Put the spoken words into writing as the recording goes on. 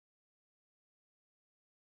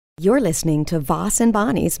You're listening to Voss and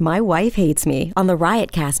Bonnie's My Wife Hates Me on the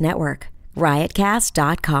Riotcast Network.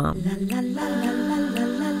 Riotcast.com.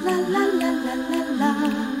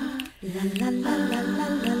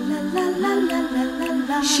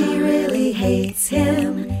 She really hates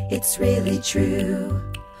him, it's really true.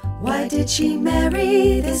 Why did she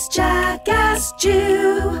marry this jackass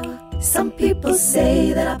Jew? Some people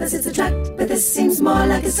say that opposites attract, but this seems more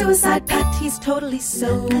like a suicide pact. He's totally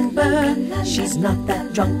sober, she's not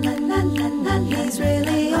that drunk. He's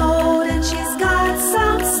really old and she's got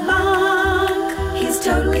some spunk. He's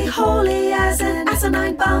totally holy as an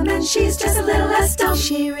asinine bomb, and she's just a little less dumb.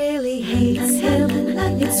 She really hates him,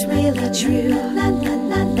 it's really true.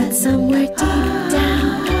 But somewhere deep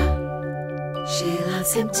down, she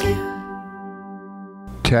loves him too.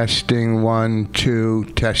 Testing 1 2,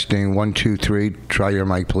 testing 1 2 3. Try your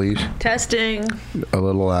mic, please. Testing. A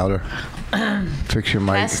little louder. Fix your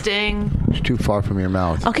mic. Testing. It's too far from your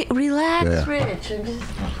mouth. Okay, relax, Yeah. Rich.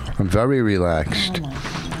 I'm very relaxed.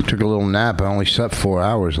 Took a little nap. I only slept 4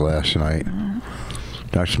 hours last night.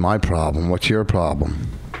 That's my problem. What's your problem?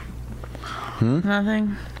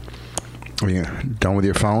 Nothing. Are you done with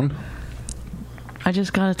your phone? I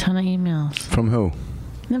just got a ton of emails. From who?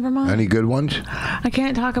 Never mind. Any good ones? I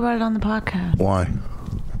can't talk about it on the podcast. Why?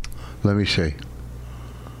 Let me see.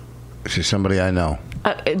 This is somebody I know.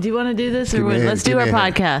 Do you want to do this, or Give me a hint, let's do give our me a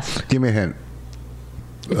hint. podcast? Give me a hint.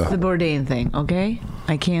 It's the Bourdain thing, okay?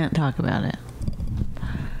 I can't talk about it.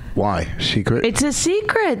 Why? Secret? It's a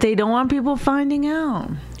secret. They don't want people finding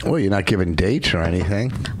out. Well, you're not giving dates or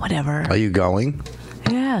anything. Whatever. Are you going?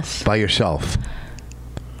 Yes. By yourself?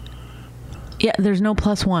 Yeah, there's no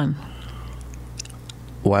 +1.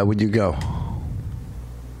 Why would you go?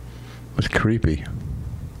 It's creepy.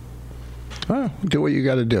 Oh, do what you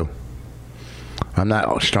got to do. I'm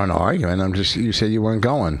not starting to argue. I'm just, you said you weren't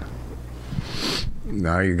going.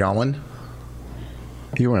 Now you're going?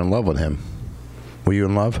 You were in love with him. Were you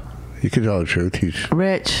in love? You could tell the truth. He's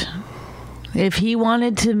Rich, if he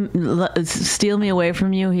wanted to steal me away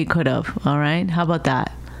from you, he could have. All right? How about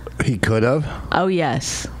that? He could have? Oh,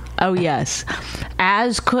 yes. Oh, yes.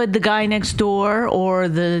 As could the guy next door, or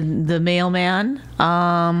the mailman,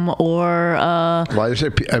 or Why is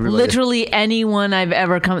it everybody? literally anyone I've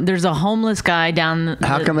ever come. There's a homeless guy down.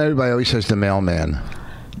 How come everybody always says the mailman?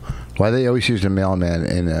 Why do they always use the mailman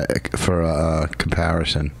for a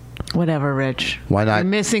comparison? Whatever, Rich. Why not? You're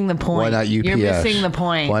missing the point. Why not UPS? You're missing the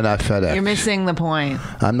point. Why not FedEx? You're missing the point.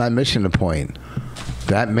 I'm not missing the point.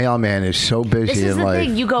 That mailman is so busy This is in the life.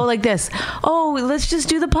 thing. You go like this. Oh, let's just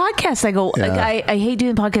do the podcast. I go. Yeah. Like, I hate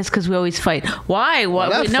doing podcasts because we always fight. Why?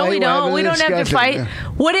 not No, fight, we we're don't. having We a don't have to discussion.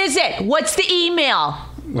 fight. What is it? What's the email?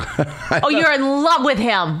 Oh, you're in love with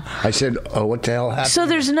him. I said, oh, what the hell happened? So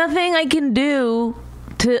there's nothing I can do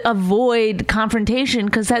to avoid confrontation,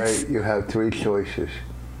 because that's. You have 3 choices.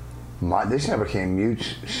 This never came.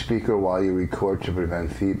 Mute speaker while you record to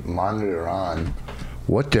prevent feed. Monitor on.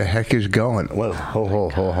 What the heck is going? Well,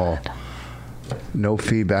 ho. No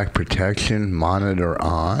feedback protection. Monitor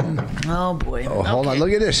on. Oh boy. Oh, hold on.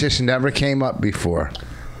 Look at this. This never came up before.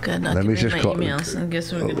 Good. Not Let me read just my call- emails. I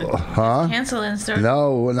guess we're gonna Huh? cancel it and start.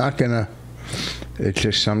 No, we're not gonna. It's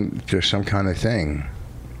just some kind of thing.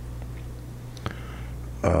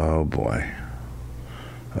 Oh boy.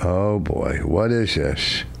 Oh boy. What is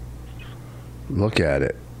this? Look at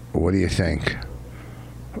it. What do you think,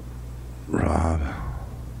 Rob?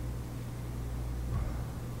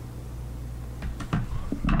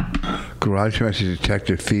 Garage message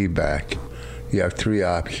detected feedback. You have 3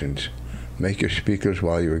 options. Make your speakers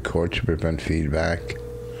while you record to prevent feedback.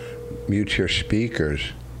 Mute your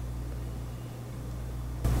speakers.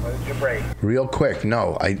 What did you break? Real quick,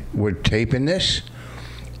 no, we're taping this,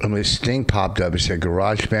 and this thing popped up. It said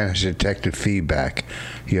GarageBand has detected feedback.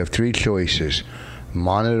 You have 3 choices: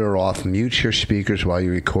 monitor off, mute your speakers while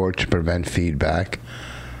you record to prevent feedback.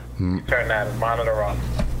 Turn that monitor off.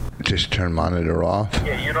 Just turn monitor off.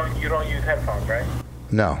 Yeah, you don't use headphones, right?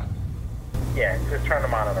 No. Yeah, just turn the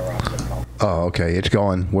monitor off. That's all. Oh, okay, it's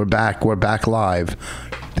going. We're back. We're back live.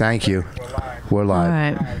 Thank you. We're All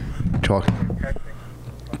live. right.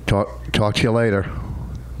 Talk to you later.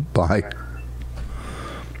 Bye.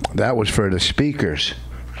 That was for the speakers.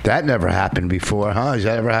 That never happened before, huh? Has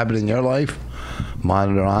that ever happened in your life?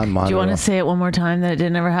 Monitor on, monitor Do you want to off. say it one more time that it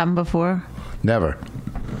didn't ever happen before? Never.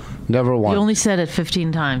 Never once. You only said it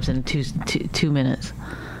 15 times in two minutes.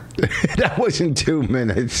 That wasn't 2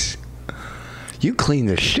 minutes. You cleaned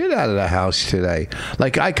the shit out of the house today.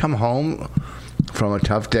 Like, I come home from a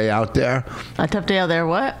tough day out there. A tough day out there,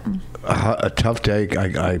 what? A tough day.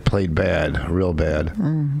 I played bad, real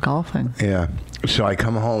bad. Golfing. Yeah. So I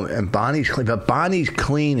come home and Bonnie's cleaning. But Bonnie's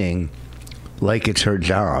cleaning like it's her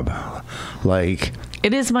job. Like,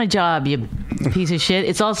 It is my job, you piece of shit.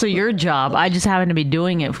 It's also your job. I just happen to be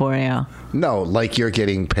doing it for you. no, like you're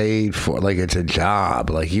getting paid for. Like it's a job.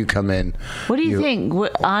 Like you come in. What do you think?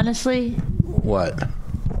 Honestly, What?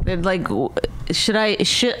 like,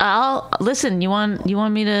 I'll listen. You want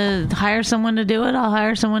me to hire someone to do it? I'll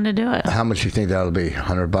hire someone to do it. How much do you think that'll be?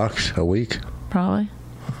 $100 a week? Probably.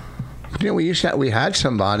 You know, we had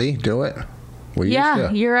somebody do it. We used Yeah,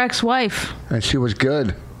 to. your ex-wife. And she was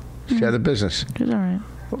good. She had a business. She's all right.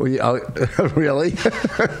 Really?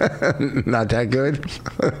 Not that good?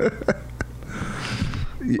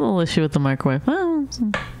 Little issue with the microwave. Well,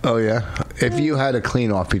 Oh, yeah? If you had a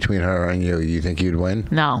clean off between her and you think you'd win?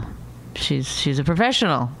 no, she's a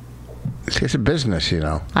professional. It's a business, you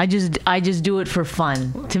know. I just do it for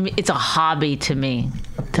fun. To me, it's a hobby. To me,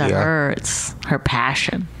 to Yeah. her, it's her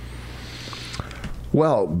passion.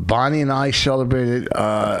 Well, Bonnie and I celebrated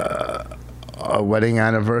a wedding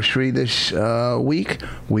anniversary this week.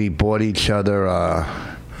 We bought each other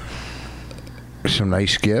some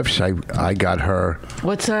nice gifts. I got her.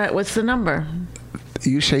 What's the number?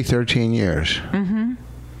 You say 13 years. Mm-hmm.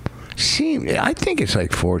 I think it's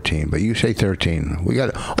like 14, but you say 13. We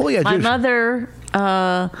got. Oh yeah, My mother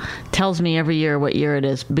tells me every year what year it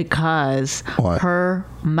is because What? her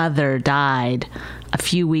mother died a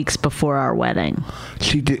few weeks before our wedding.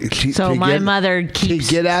 She did. So my mother keeps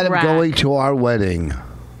to get out track. of going to our wedding.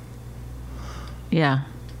 Yeah,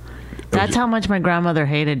 that's how much my grandmother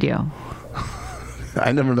hated you.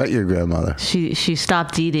 I never met your grandmother. She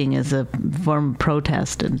stopped eating as a form of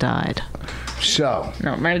protest and died. So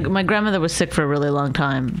No, my grandmother was sick for a really long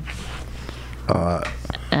time,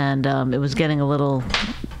 and it was getting a little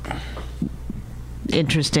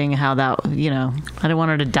interesting how that, I didn't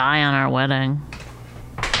want her to die on our wedding.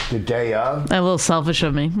 the day of. A little selfish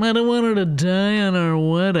of me. I don't want her to die on our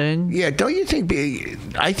wedding. Yeah, don't you think?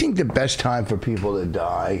 I think the best time for people to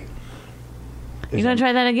die. You gonna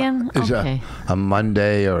try that again? Is Okay. a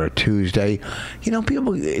Monday or a Tuesday.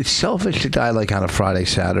 People, it's selfish to die like on a Friday,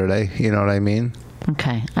 Saturday. You know what I mean?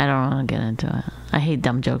 Okay. I don't want to get into it. I hate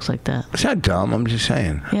dumb jokes like that. It's not dumb. I'm just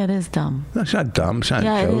saying. Yeah, it is dumb. No, it's not dumb. It's not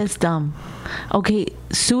Yeah, a joke. it is dumb. Okay,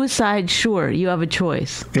 suicide, sure, you have a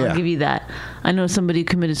choice. Yeah. I'll give you that. I know somebody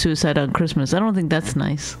committed suicide on Christmas. I don't think that's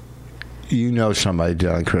nice. You know somebody did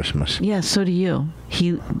on Christmas. Yeah, so do you.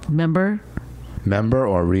 Remember? Member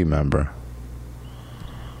or remember?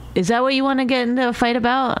 Is that what you want to get into a fight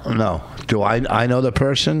about? No. Do I know the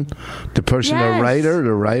person? The person, Yes.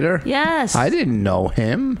 the writer? Yes. I didn't know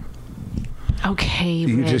him. Okay,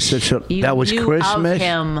 You just said Rich. so. You That was knew Christmas? Of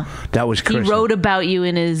him. That was He Christmas. wrote about you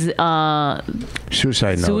in his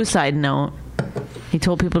Suicide note. suicide note. He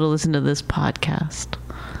told people to listen to this podcast,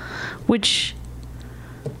 which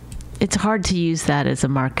it's hard to use that as a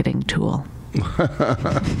marketing tool.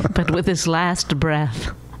 But with his last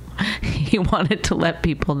breath, he wanted to let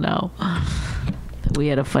people know that we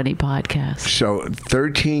had a funny podcast. So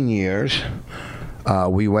 13 years,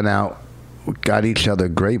 we went out, got each other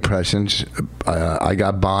great presents. I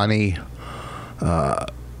got Bonnie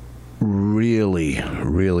really,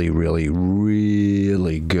 really, really,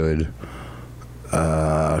 really good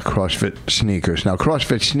CrossFit sneakers. Now,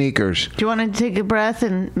 CrossFit sneakers, Do you want to take a breath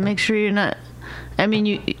and make sure you're not? I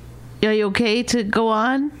mean, are you okay to go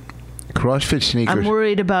on? CrossFit sneakers. I'm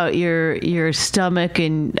worried about your stomach,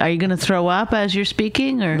 and are you going to throw up as you're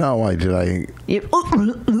speaking, or No, I did.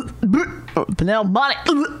 but now Bonnie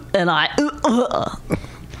and I,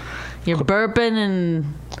 you're burping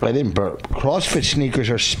and I didn't burp. CrossFit sneakers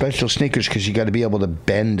are special sneakers because you got to be able to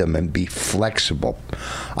bend them and be flexible.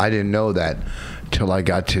 I didn't know that till I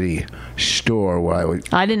got to the store where I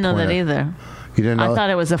would. I didn't know that either. You didn't know? I thought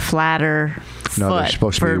it was a flatter No, they're foot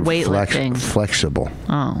supposed for to be weightlifting. flexible.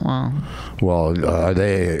 Oh well, Well, are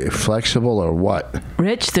they flexible or what?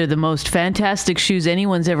 Rich, they're the most fantastic shoes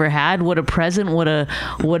anyone's ever had. What a present! What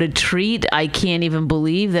a treat! I can't even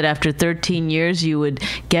believe that after 13 years you would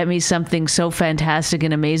get me something so fantastic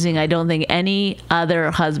and amazing. I don't think any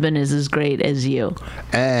other husband is as great as you.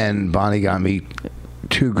 And Bonnie got me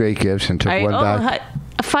 2 great gifts and took one back.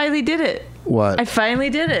 I finally did it. What? I finally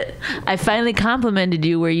did it. I finally complimented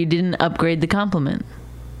you where you didn't upgrade the compliment.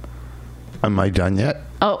 Am I done yet?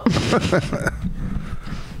 Oh,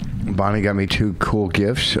 Bonnie got me 2 cool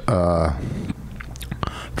gifts.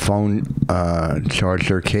 Phone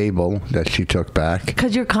charger cable that she took back.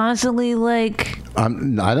 because you're constantly like I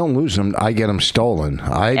don't lose them. I get them stolen.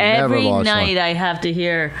 I never every lost night one. I have to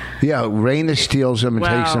hear Yeah, Raina steals them and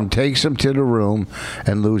Wow. takes them to the room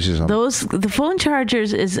and loses them. the phone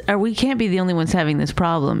chargers we can't be the only ones having this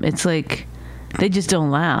problem. It's like They just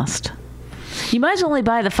don't last. You might as well only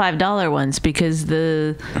buy the $5 ones because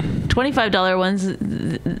the $25 ones,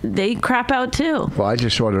 they crap out too. Well, I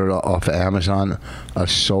just ordered off of Amazon a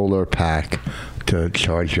solar pack to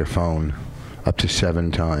charge your phone up to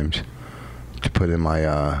 7 times to put in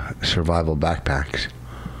my survival backpacks.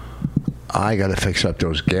 I got to fix up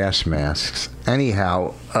those gas masks.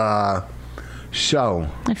 Anyhow, so...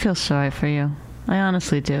 I feel sorry for you. I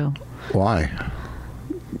honestly do. Why?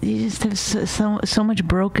 You just have so much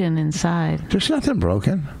broken inside. There's nothing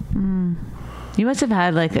broken. You must have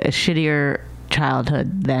had like a shittier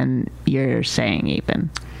childhood than you're saying even.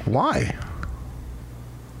 Why?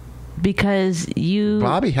 Because you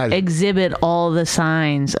Bobby has... exhibit all the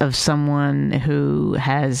signs of someone who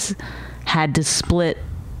has had to split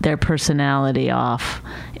their personality off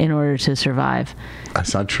in order to survive.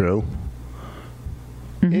 That's not true.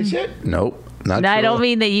 Is it? Nope. Not I true. don't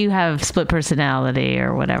mean that you have split personality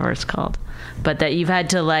or whatever it's called, but that you've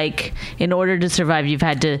had to, like, in order to survive, you've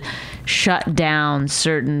had to shut down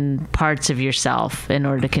certain parts of yourself in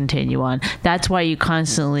order to continue on. That's why you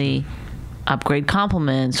constantly upgrade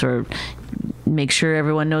compliments or make sure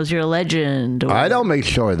everyone knows you're a legend. Or, I don't make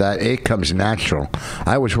sure that it comes natural.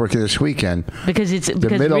 I was working this weekend because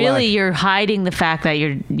really you're hiding the fact that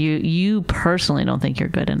you personally don't think you're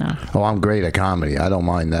good enough. Oh, I'm great at comedy. I don't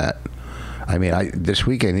mind that. I mean, this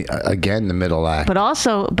weekend again, the middle act. But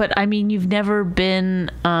I mean, you've never been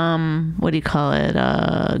what do you call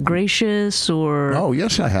it? Gracious or? Oh,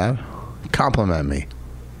 yes, I have. Compliment me.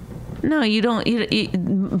 No, you don't.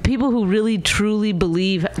 People who really truly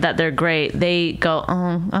believe that they're great, they go,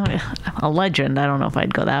 a legend. I don't know if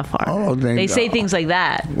I'd go that far. Oh, they say things like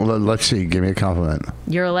that. Well, let's see. Give me a compliment.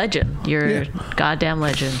 You're a legend. You're a goddamn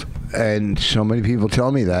legend. And so many people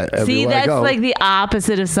tell me that. See, that's like the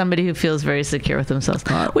opposite of somebody who feels very secure with themselves,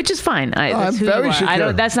 which is fine. I'm very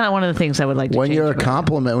secure. That's not one of the things I would like to change. When you're a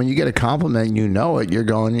compliment, when you get a compliment and you know it, you're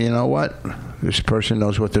going, you know what? This person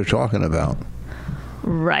knows what they're talking about.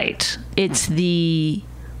 Right. It's the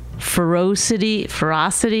ferocity. Is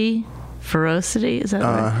that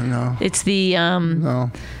right? No. It's the No.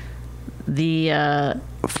 The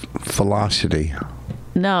velocity.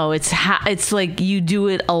 No, it's like you do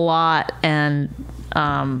it a lot and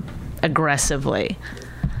aggressively.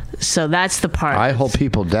 So that's the part. I hold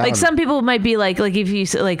people down. Like some people might be like if you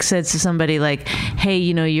like said to somebody like, "Hey,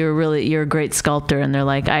 you know, you're a great sculptor," and they're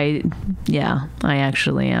like, I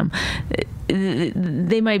actually am.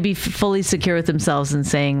 They might be fully secure with themselves in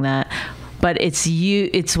saying that, but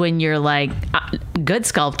it's when you're like, good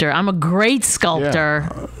sculptor, I'm a great sculptor.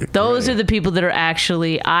 Yeah, those are the people that are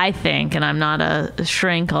actually, I think, and I'm not a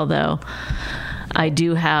shrink, although I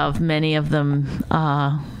do have many of them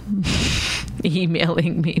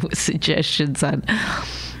emailing me with suggestions on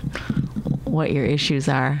what your issues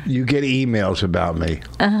are. You get emails about me.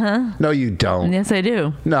 No, you don't. Yes, I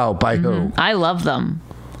do. No, by who? I love them.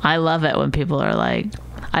 I love it when people are like,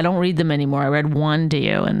 I don't read them anymore. I read one to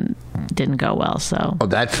you and it didn't go well, so. Oh,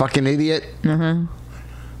 that fucking idiot?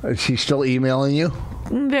 Is he still emailing you?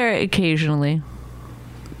 Very occasionally.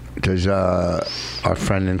 Does our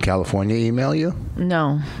friend in California email you?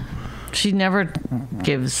 No. She never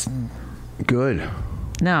gives. Good.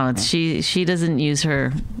 No, she doesn't use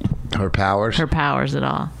her powers? Her powers at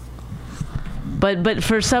all. But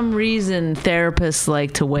for some reason, therapists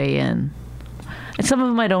like to weigh in. And some of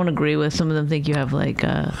them I don't agree with. Some of them think you have like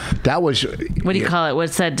that was what do you call it?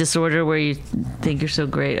 What's that disorder where you think you're so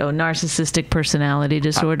great? Oh, narcissistic personality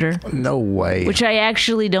disorder. No way. Which I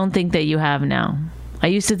actually don't think that you have now. I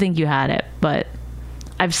used to think you had it, but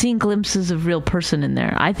I've seen glimpses of real person in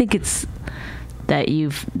there. I think it's that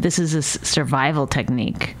this is a survival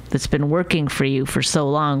technique that's been working for you for so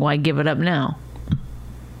long. Why give it up now?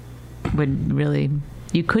 When really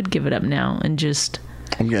you could give it up now and just.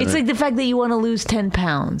 It's like the fact that you want to lose 10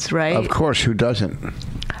 pounds, right? Of course, who doesn't?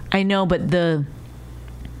 I know, but the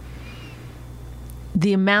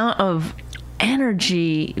amount of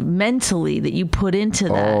energy mentally that you put into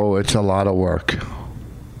that. Oh, it's a lot of work.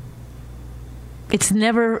 It's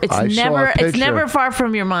never far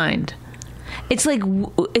from your mind. It's like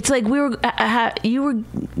you were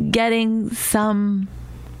getting some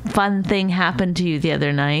fun thing happen to you the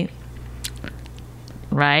other night,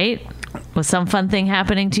 right? Was some fun thing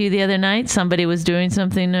happening to you the other night? Somebody was doing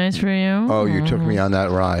something nice for you? Oh, you took me on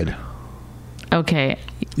that ride. Okay.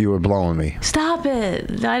 You were blowing me. Stop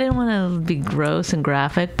it. I didn't want to be gross and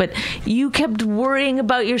graphic, but you kept worrying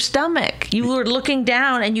about your stomach. You were looking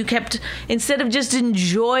down and you kept, instead of just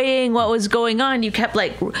enjoying what was going on, you kept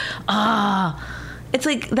like, It's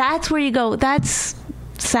like, that's where you go, that's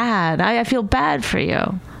sad. I feel bad for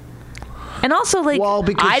you. And also, like, Well,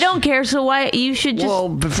 because- I don't care, so why you should just Well,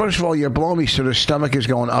 but first of all, you're blowing me so the stomach is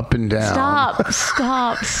going up and down.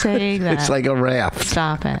 stop saying that. It's like a raft.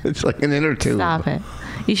 Stop it. It's like an inner tube. Stop it.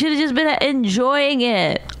 You should have just been enjoying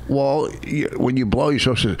it. Well, when you blow, you're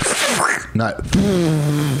supposed to not.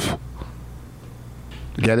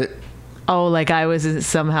 Get it? Oh, like I was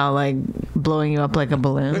somehow like blowing you up like a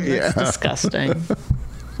balloon. That's Yeah. disgusting.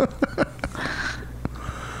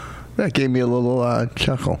 That gave me a little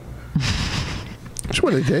chuckle. That's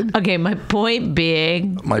what it did. Okay, my point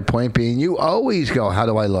being, My point being, you always go, how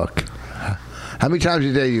do I look? How many times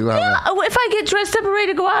a day you go? if I get dressed up and ready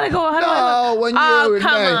to go out, I go, how do I No, look? when you. Oh,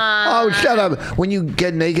 come no. on. Oh, shut up. When you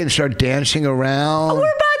get naked and start dancing around. We're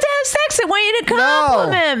about to have sex. I want you to No.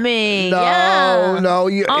 compliment me. No, Yeah. no.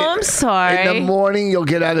 You, Oh, I'm sorry. In the morning, you'll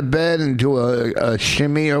get out of bed and do a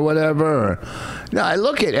shimmy or whatever. No, I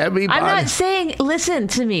look at everybody. I'm not saying, listen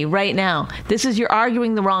to me right now. You're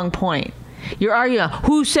arguing the wrong point. You're arguing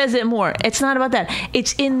who says it more. It's not about that.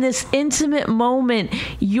 It's in this intimate moment.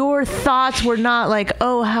 Your thoughts were not like,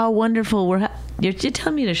 oh, how wonderful. You're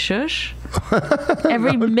telling me to shush?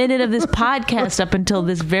 Every minute of this podcast up until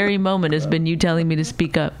this very moment has been you telling me to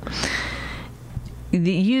speak up.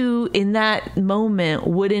 You, in that moment,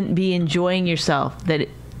 wouldn't be enjoying yourself. That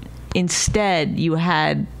instead you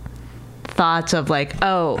had thoughts of like,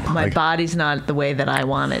 oh, my body's not the way that I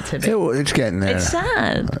want it to be. It's getting there. It's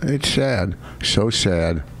sad. It's sad. So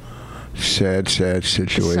sad. Sad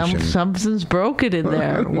situation. Something's broken in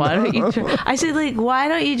there. Why don't you I said, like, why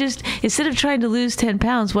don't you just, instead of trying to lose 10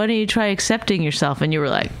 pounds, why don't you try accepting yourself? And you were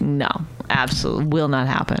like, no, absolutely will not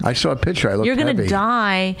happen. I saw a picture. I looked You're going to heavy.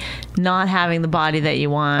 die not having the body that you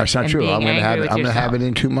want. That's not and true. being I'm going to angry have it. with I'm going to have yourself. it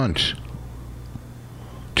in 2 months.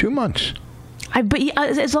 2 months. But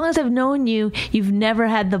as long as I've known you, you've never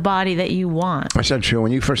had the body that you want. That's not true.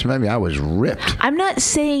 When you first met me, I was ripped. I'm not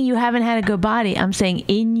saying you haven't had a good body. I'm saying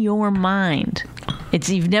in your mind,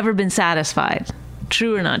 you've never been satisfied.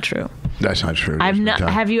 True or not true? That's not true. I've There's no not.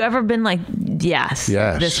 time. Have you ever been like, yes,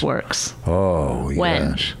 this works? Oh,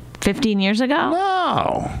 When? yes. 15 years ago?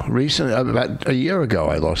 No. Recently, about a year ago,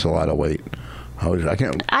 I lost a lot of weight. I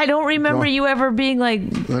can't. I don't remember you ever being like,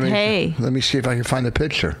 hey. Let me see if I can find a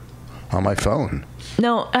picture on my phone.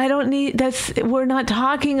 No, I don't need. We're not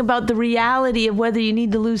talking about the reality of whether you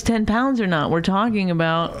need to lose 10 pounds or not. We're talking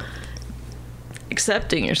about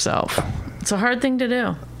accepting yourself. It's a hard thing to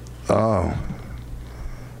do. Oh.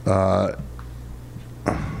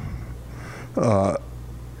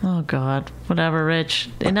 Oh God. Whatever, Rich.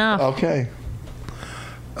 Enough. Okay.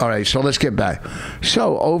 All right, so let's get back.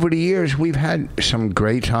 So over the years, we've had some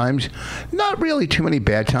great times. Not really too many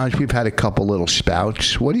bad times. We've had a couple little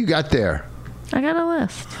spouts. What do you got there? I got a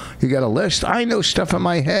list. You got a list? I know stuff in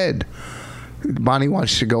my head. Bonnie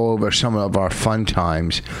wants to go over some of our fun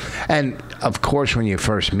times. And, of course, when you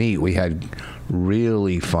first meet, we had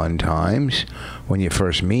really fun times when you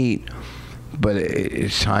first meet. But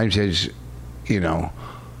it's times as,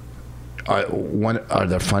 are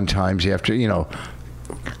there fun times after,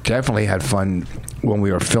 definitely had fun when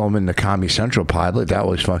we were filming the Comedy Central pilot. That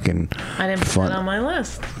was fucking I didn't put fun. that on my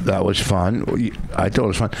list. That was fun. I thought it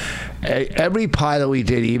was fun. Every pilot we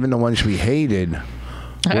did, even the ones we hated.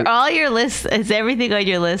 Are all your lists, is everything on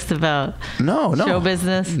your list about No. show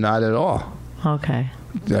business? Not at all. Okay.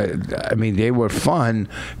 I mean, they were fun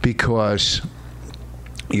because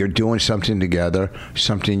you're doing something together,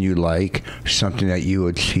 something you like, something that you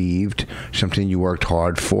achieved, something you worked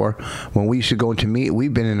hard for. When we used to go into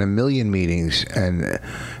we've been in a million meetings, and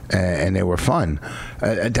they were fun.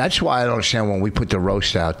 That's why I don't understand when we put the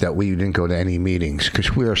roast out that we didn't go to any meetings,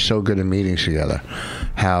 because we are so good at meetings together.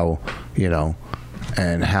 How,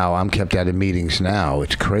 and how I'm kept out of meetings now.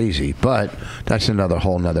 It's crazy. But that's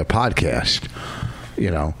whole nother podcast,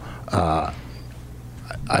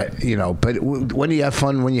 but when do you have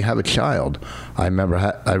fun? When you have a child? I remember.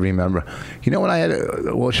 When I had.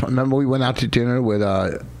 Remember we went out to dinner with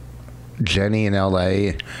Jenny in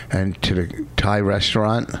L.A. and to the Thai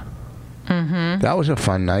restaurant. Mm-hmm. That was a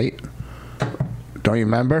fun night. Don't you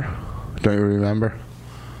remember? Don't you remember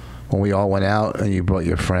when we all went out and you brought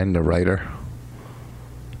your friend, the writer,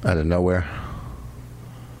 out of nowhere?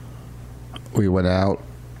 We went out.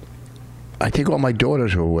 I think all my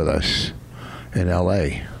daughters were with us. In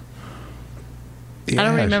L.A. Yes. I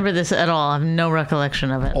don't remember this at all. I have no recollection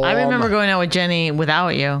of it. I remember going out with Jenny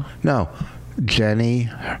without you. No. Jenny,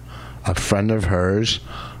 a friend of hers,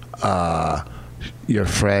 your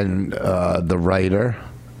friend, the writer,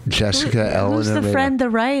 Jessica Ellen. Who's the friend, the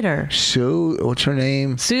writer? Sue, what's her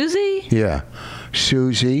name? Susie? Yeah.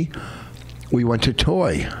 Susie. We went to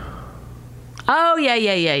Toy. Oh,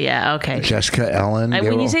 yeah. Okay. Jessica, Ellen. they When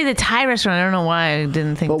were you all- say the Thai restaurant, I don't know why I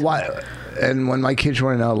didn't think. But why? And when my kids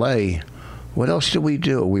were in L.A., what else did we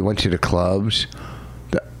do? We went to the clubs.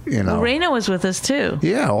 You know. Well, Raina was with us too.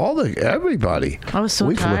 Yeah, everybody. I was so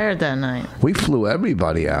We tired that night. We flew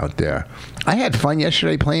everybody out there. I had fun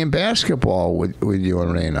yesterday playing basketball with you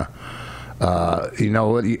and Raina. You know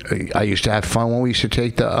what? I used to have fun when we used to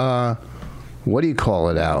take the what do you call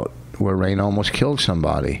it out where Raina almost killed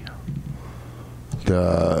somebody.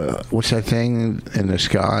 What's that thing in the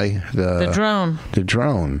sky? The drone. The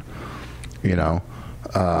drone. You know.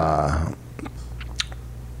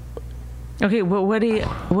 Okay, well, what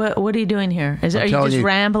are you doing here? Are you telling just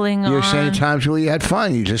rambling on? You're saying times where you had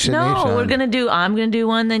fun. You just said No, I'm gonna do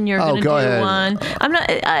one, then you're gonna do go ahead. one. I'm not.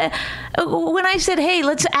 When I said, "Hey,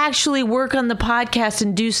 let's actually work on the podcast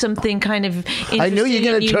and do something kind of," I knew you were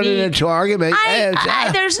going to turn it unique. into an argument.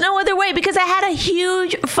 There's no other way because I had a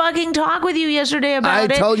huge fucking talk with you yesterday about I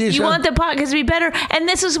it. told you so. Want the podcast to be better, and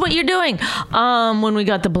this is what you're doing. When we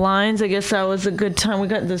got the blinds, I guess that was a good time. We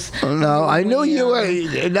got this. No, I knew you were.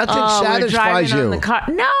 Nothing we're satisfies driving you. on the car.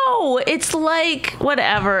 No, it's like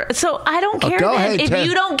whatever. So I don't care. go Then. ahead, If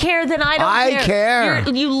you don't care, then I don't care. I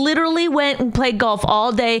care. You literally went and played golf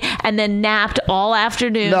all day and then napped all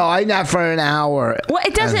afternoon. No, I napped for an hour. Well,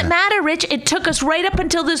 it doesn't matter, Rich. It took us right up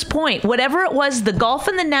until this point. Whatever it was, the golf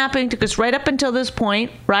and the napping took us right up until this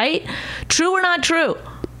point, right? True or not true?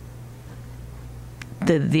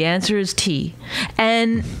 The answer is T.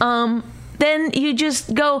 And then you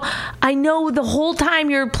just go, I know the whole time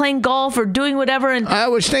you're playing golf or doing whatever, and I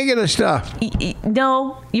was thinking of stuff.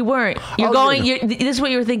 no, you weren't. You're Oh, going. yeah. This is what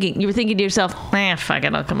you were thinking. You were thinking to yourself, fuck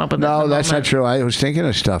it, I'll come up with No, that. that's not true. I was thinking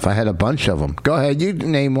of stuff. I had a bunch of them. Go ahead. You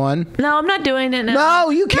name one. No, I'm not doing it now. No,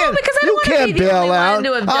 you can't. No, because I you don't want to can't be the bail only out. one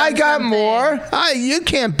to have done I got something. more. You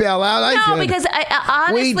can't bail out. I No, did. because I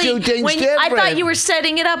honestly, We do things I different. thought you were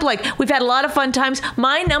setting it up like we've had a lot of fun times.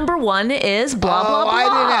 My number one is blah blah blah.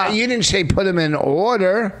 I didn't. You didn't say put them in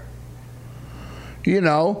order. You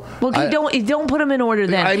know. Well, you don't put them in order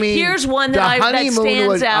then. I mean, here's one the that honeymoon stands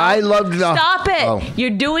was- out. I loved the- Stop it! Oh.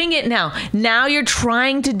 You're doing it now. Now you're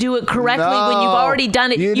trying to do it correctly when you've No. already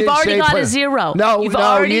done it. You You've didn't already say got put a it- zero. No, You've no,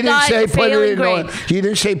 already you didn't got say a put it failing in grade. order. You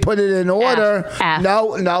didn't say put it in order. F.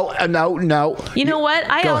 No. You know what?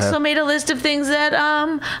 I Go also ahead. made a list of things that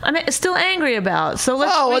I'm still angry about. So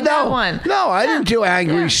let's read that one. No, I didn't do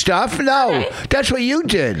angry Yeah. stuff. No, Okay. that's what you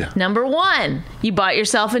did. Number one, you bought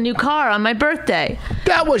yourself a new car on my birthday.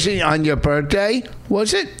 That wasn't on your birthday,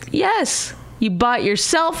 was it? Yes, you bought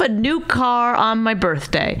yourself a new car on my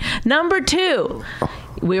birthday. Number two,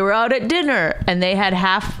 we were out at dinner and they had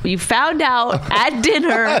you found out at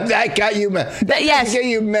dinner. That got you mad. That Yes. got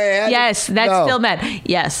you mad. Yes, that's No. still mad.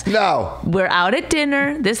 Yes. No. We're out at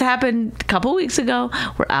dinner. This happened a couple weeks ago.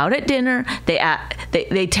 We're out at dinner.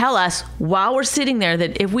 They tell us while we're sitting there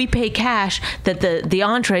that if we pay cash, that the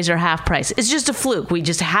entrees are half price. It's just a fluke. We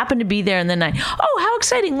just happen to be there in the night. Oh, how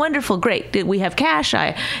exciting! Wonderful, great. Did we have cash?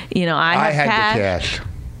 I have had cash. the cash.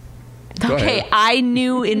 Go Okay, ahead. I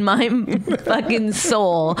knew in my fucking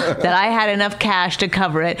soul that I had enough cash to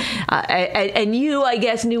cover it, and you, I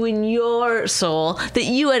guess, knew in your soul that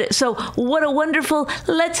you had. So what a wonderful,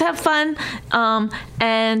 let's have fun.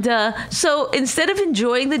 So instead of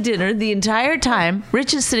enjoying the dinner the entire time,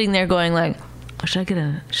 Rich is sitting there going like, should I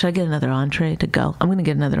get another entree to go? I'm going to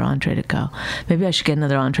get another entree to go. Maybe I should get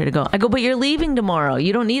another entree to go. I go, but you're leaving tomorrow.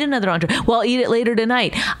 You don't need another entree. Well, I'll eat it later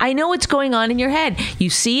tonight. I know what's going on in your head. You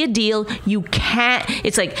see a deal. You can't.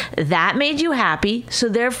 It's like that made you happy. So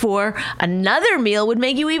therefore, another meal would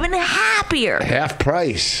make you even happier. Half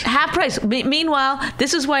price. Half price. Meanwhile,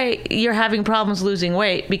 this is why you're having problems losing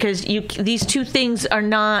weight, because these two things are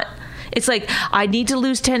not. It's like, I need to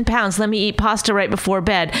lose 10 pounds. Let me eat pasta right before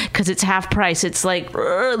bed because it's half price. It's like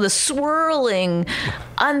the swirling,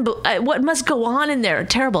 what must go on in there?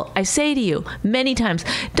 Terrible. I say to you many times,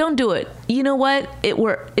 don't do it. You know what?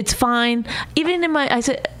 It's fine. Even in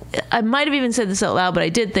I might have even said this out loud, but I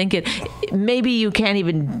did think it. Maybe you can't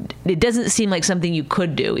even. It doesn't seem like something you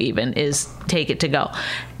could do. Even is take it to go.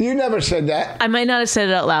 You never said that. I might not have said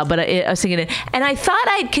it out loud, but I was thinking it, and I thought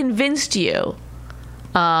I'd convinced you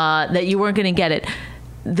that you weren't going to get it.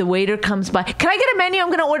 The waiter comes by. Can I get a menu? I'm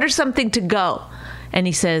going to order something to go. And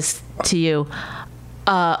he says to you,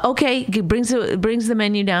 okay. He brings the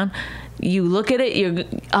menu down. You look at it.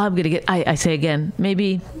 I'm going to get. I say again.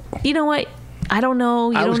 Maybe. You know what? I don't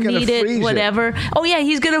know. You don't need it. Whatever. Oh yeah,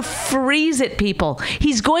 he's going to freeze it, people.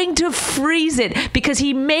 He's going to freeze it because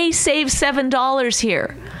he may save $7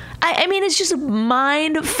 here. I mean, it's just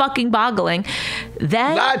mind fucking boggling.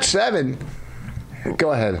 Not 7.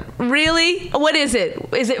 Go ahead. Really? What is it?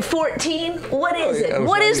 Is it 14? What is it?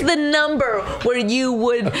 What is the number where you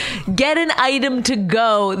would get an item to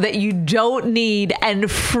go that you don't need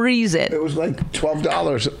and freeze it? It was like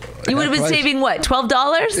 $12. You would have been saving what?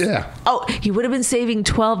 $12? Yeah. Oh, you would have been saving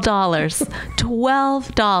 $12.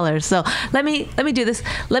 $12. So let me do this.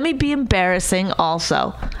 Let me be embarrassing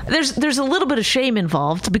also. There's a little bit of shame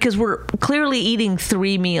involved because we're clearly eating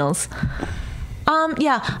 3 meals.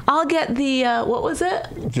 Yeah, I'll get the, what was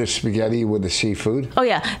it? The spaghetti with the seafood? Oh,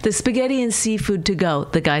 yeah, the spaghetti and seafood to go.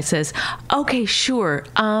 The guy says, okay, sure.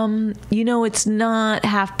 It's not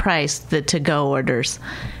half price, the to-go orders.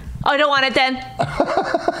 Oh, I don't want it then.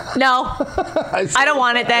 No, I don't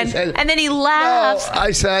want it then. And then he laughs. No,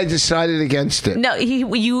 I said I decided against it. No,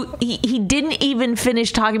 he didn't even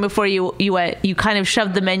finish talking before you kind of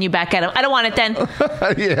shoved the menu back at him. I don't want it then.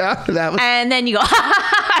 Yeah, that was. And then you go.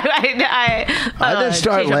 I didn't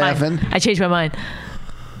start laughing. I changed my mind.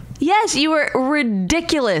 Yes, you were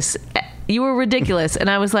ridiculous. You were ridiculous,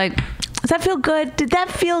 and I was like, "Does that feel good? Did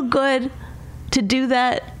that feel good to do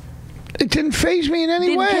that?" It didn't faze me in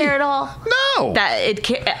any way. Didn't care at all. No.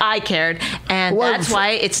 I cared, and that's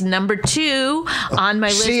why it's number 2 on my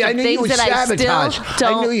list of things that sabotage. I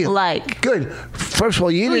still don't like. Good. First of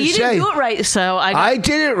all, you didn't say. You didn't do it right, so I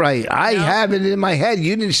did it right. I have it in my head.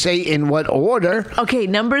 You didn't say in what order. Okay,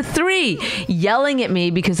 number 3, yelling at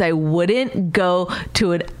me because I wouldn't go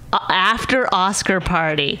to an after Oscar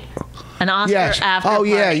party. An Oscar after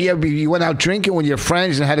party. Yeah. You went out drinking with your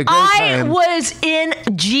friends and had a great time. I was in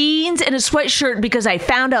jeans and a sweatshirt because I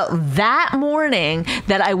found out that morning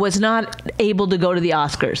that I was not able to go to the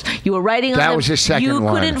Oscars. You were writing on that was the second one. You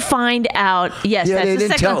couldn't find out. Yes, yeah, that's the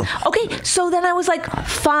second one. tell. Okay, so then I was like,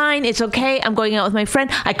 fine, it's okay. I'm going out with my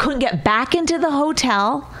friend. I couldn't get back into the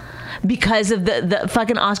hotel because of the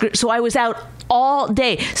fucking Oscar. So I was out all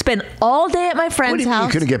day. Spent all day at my friend's house.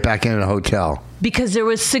 You couldn't get back into the hotel? Because there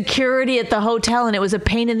was security at the hotel and it was a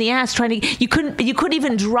pain in the ass you couldn't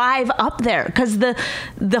even drive up there because the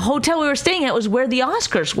hotel we were staying at was where the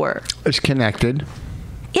Oscars were. It's connected.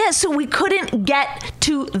 Yeah, so we couldn't get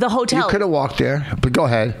to the hotel. You could have walked there, but go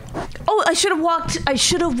ahead. Oh, I should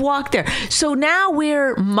have walked there. So now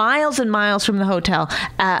we're miles and miles from the hotel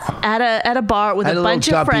at a bar with a bunch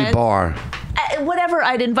of friends. At a little bar. Whatever,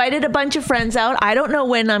 I'd invited a bunch of friends out. I don't know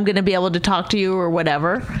when I'm going to be able to talk to you or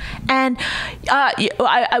whatever. And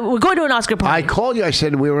we're going to an Oscar party. I called you. I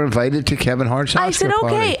said we were invited to Kevin Hart's Oscar party. I said,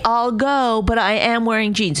 okay, I'll go, but I am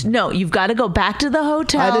wearing jeans. No, you've got to go back to the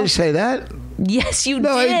hotel. I didn't say that. Yes, you did.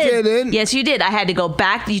 No, I didn't. Yes, you did. I had to go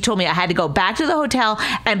back. You told me I had to go back to the hotel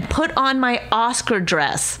and put on my Oscar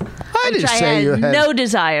dress. I didn't say you had no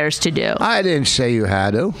desires to do. I didn't say you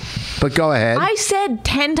had to, but go ahead. I said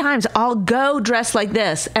 10 times, I'll go dressed like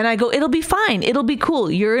this. And I go, it'll be fine. It'll be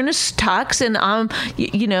cool. You're in a tux and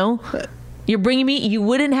you're bringing me, you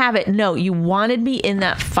wouldn't have it. No, you wanted me in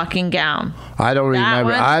that fucking gown. I don't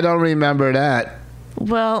remember. I don't remember that.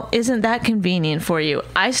 Well, isn't that convenient for you?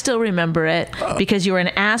 I still remember it because you were an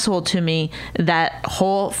asshole to me that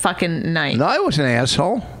whole fucking night. No, I was an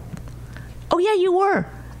asshole. Oh, yeah, you were.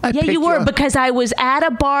 You were, because I was at a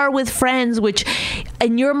bar with friends, which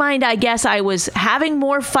in your mind, I guess I was having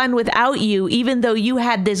more fun without you, even though you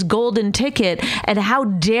had this golden ticket. And how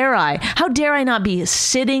dare I not be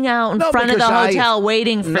sitting out in front of the hotel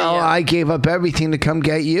waiting for you? No, I gave up everything to come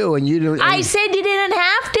get you, and you didn't. I said you didn't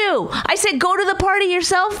have to. I said go to the party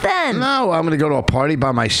yourself then. No, I'm going to go to a party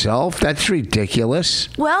by myself. That's ridiculous.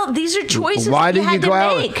 Well, these are choices Why that you did had you go to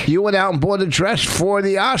out? make. You went out and bought a dress for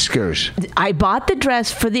the Oscars. I bought the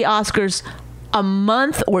dress for the Oscars a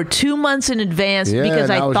month or 2 months in advance because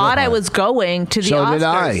I thought I was going to the Oscars. So did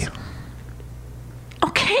I.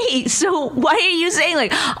 Okay, so why are you saying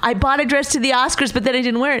like I bought a dress to the Oscars but then I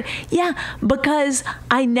didn't wear it? Yeah, because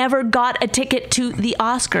I never got a ticket to the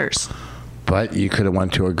Oscars. But you could have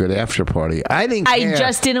went to a good after party. I didn't care. I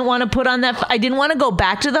just didn't want to put on that. I didn't want to go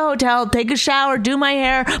back to the hotel, take a shower, do my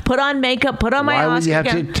hair, put on makeup, put on my Oscar. Why would you have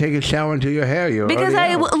to take a shower and do your hair? Because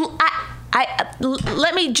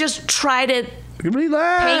let me just try to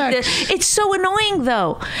relax. paint this. It's so annoying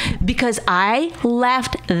though, because I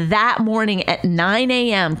left that morning at 9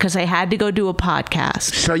 a.m. because I had to go do a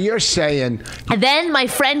podcast. So you're saying? And then my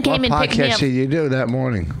friend came and picked me up. What podcast did you do that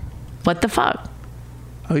morning? What the fuck?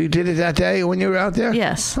 Oh, you did it that day when you were out there?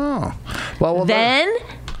 Yes. Oh. Well then.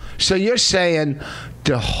 So you're saying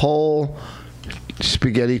the whole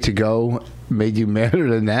spaghetti to go made you madder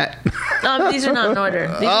than that? These are not in order.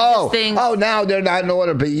 These are just things. Oh, now they're not in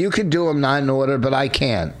order, but you can do them not in order, but I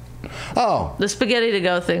can't. Oh. The spaghetti to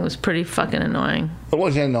go thing was pretty fucking annoying. It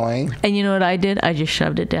wasn't annoying. And you know what I did? I just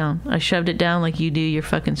shoved it down. I shoved it down like you do your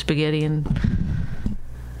fucking spaghetti and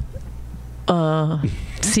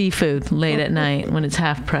seafood late at night when it's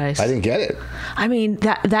half price. I didn't get it. I mean,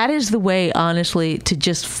 that is the way, honestly, to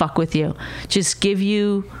just fuck with you. Just give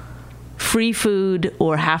you free food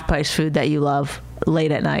or half price food that you love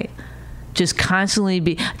late at night. Just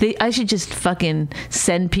constantly I should just fucking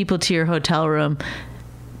send people to your hotel room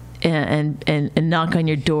and knock on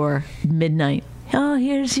your door midnight. Oh,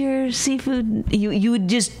 here's your seafood. You would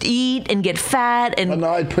just eat and get fat and. Oh, no,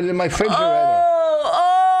 I'd put it in my refrigerator.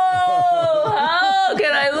 How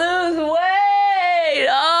can I lose weight?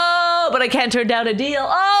 Oh, but I can't turn down a deal.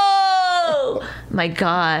 Oh, my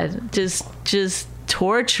God, just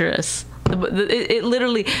torturous. It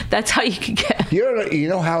literally, that's how you can get. You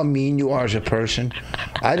know how mean you are as a person?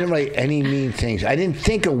 I didn't write any mean things. I didn't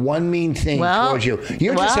think of one mean thing towards you.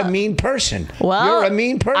 You're just a mean person. Well, you're a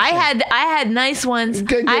mean person. I had nice ones.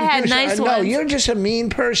 No, you're just a mean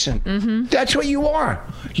person. Mm-hmm. That's what you are.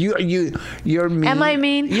 You're mean. Am I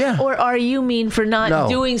mean? Yeah. Or are you mean for not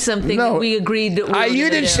doing something that we agreed that we were you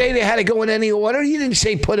didn't do? say they had to go in any order. You didn't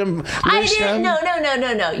say put them. I didn't.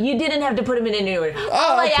 No. You didn't have to put them in any order.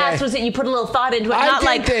 All I asked was that you put a little thought into it. Not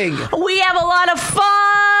like we have a lot of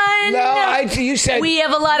fun. No, you said we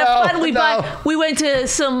have a lot of fun. We went to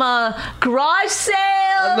some garage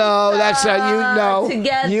sales. No, that's not you. No,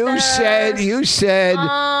 together. You said.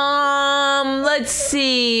 Let's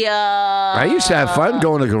see. I used to have fun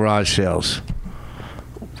going to garage sales.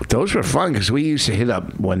 Those were fun because we used to hit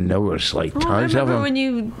up when there was like tons of them. Remember when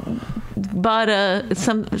you bought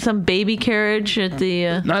some baby carriage at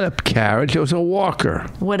the not a carriage, it was a walker.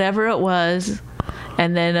 Whatever it was.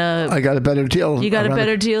 And then I got a better deal. You got a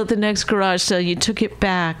better deal at the next garage sale. You took it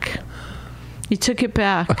back.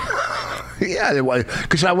 Yeah,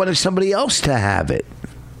 because I wanted somebody else to have it.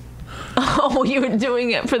 Oh, you were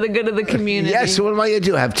doing it for the good of the community. Yes, so what am I going to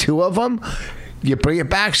do? Have two of them? You bring it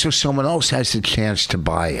back so someone else has the chance to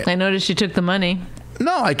buy it. I noticed you took the money.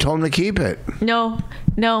 No, I told him to keep it. No,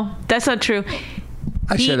 that's not true.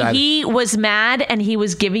 He was mad and he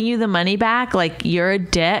was giving you the money back like you're a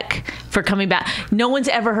dick for coming back. No one's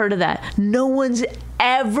ever heard of that. No one's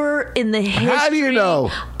ever in the history How do you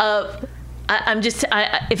know? Of...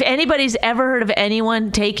 if anybody's ever heard of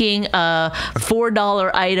anyone taking a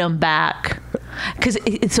 $4 item back,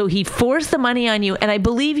 so he forced the money on you, and I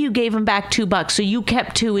believe you gave him back $2, so you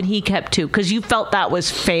kept $2 and he kept $2 because you felt that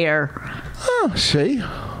was fair. Oh, see?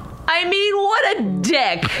 I mean, what a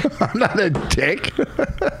dick. I'm not a dick.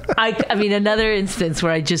 I mean, another instance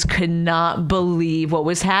where I just could not believe what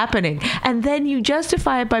was happening. And then you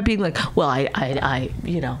justify it by being like, well,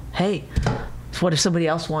 hey, what if somebody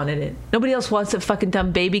else wanted it? Nobody else wants that fucking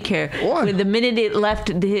dumb baby care. What? The minute it left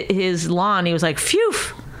his lawn, he was like, phew.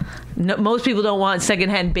 No, most people don't want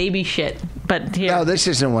secondhand baby shit. But here, no, this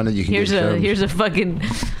isn't one that you can get. Here's a fucking...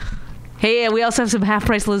 Hey, we also have some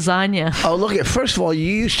half-price lasagna. Oh, look! First of all, you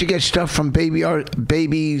used to get stuff from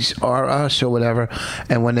Babies R Us or whatever,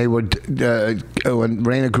 and when they would, when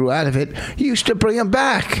Raina grew out of it, you used to bring them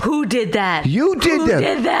back. Who did that? You did that.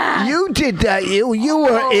 Who did that? You did that. You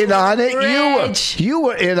were in on it. Rich. You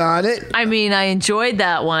were in on it. I mean, I enjoyed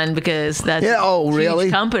that one because that's a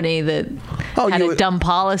huge company that had a dumb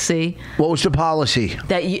policy. What was the policy?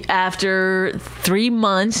 That after 3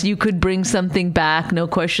 months, you could bring something back, no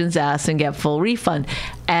questions asked, and get full refund.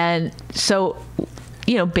 And so,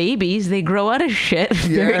 babies, they grow out of shit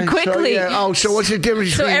very quickly. So what's the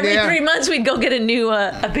difference between every 3 months we'd go get a new,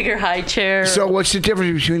 a bigger high chair. So what's the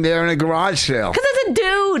difference between there and a garage sale? Because it's a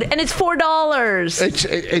dude, and it's $4.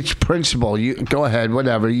 It's principle. You go ahead,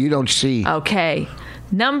 whatever. You don't see. Okay.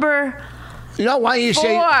 Number why you 4.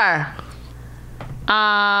 say...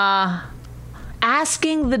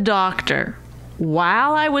 Asking the doctor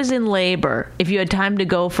while I was in labor if you had time to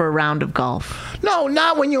go for a round of golf. No,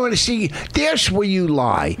 not when you want to see. There's where you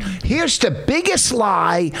lie. Here's the biggest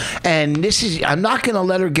lie, and I'm not going to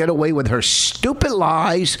let her get away with her stupid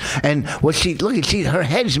lies. And her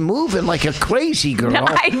head's moving like a crazy girl. No,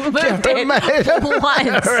 I moved it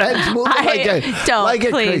once. Her head's moving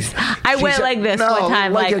please. I went like this one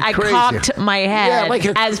time. I cocked my head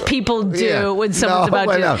as people do when someone's about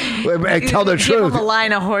to. Tell the truth. Give them a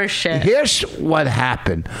line of horse shit. Here's what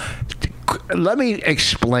happened. Let me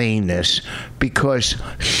explain this because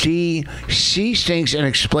she sees things and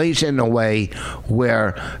explains it in a way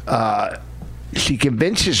where she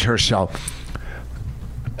convinces herself.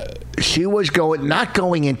 She was not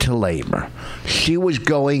going into labor. She was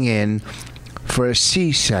going in for a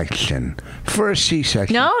C-section.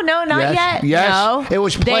 No, not Yes, yet. yes, No. it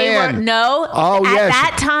was planned. At yes.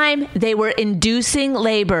 that time, they were inducing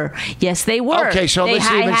labor. Yes, they were. Okay, so they let's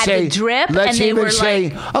had, even had say. the drip, let's and they even were say.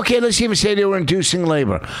 like, Okay, let's even say they were inducing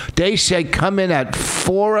labor. They said come in at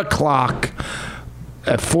 4 o'clock.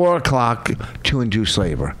 At 4 o'clock to induce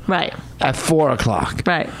labor. right, At 4 o'clock.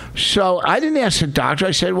 right. So I didn't ask the doctor.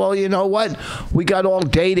 I said, well, you know what? We got all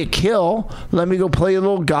day to kill. Let me go play a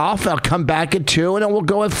little golf. I'll come back at 2, and then we'll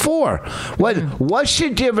go at 4. What's the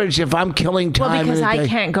difference if I'm killing time? Well, because in a I day?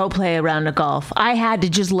 can't go play a round of golf. I had to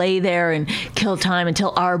just lay there and kill time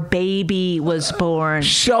until our baby was born.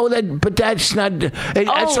 But that's not.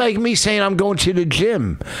 That's like me saying I'm going to the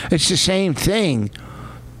gym. It's the same thing.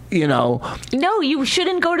 You know. No, you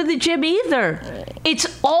shouldn't go to the gym either.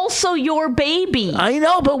 It's also your baby. I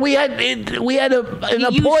know, but we had an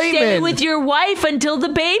appointment. You stay with your wife until the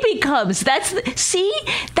baby comes. See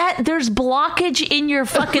that there's blockage in your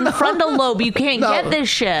fucking frontal lobe. You can't get this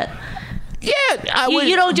shit. Yeah,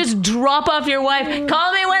 You don't just drop off your wife.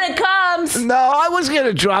 Call me when it comes. No, I was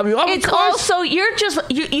gonna drop you. It's also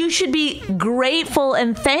you should be grateful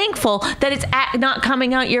and thankful that it's not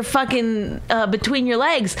coming out your fucking between your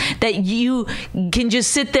legs, that you can just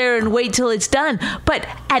sit there and wait till it's done. But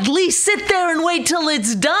at least sit there and wait till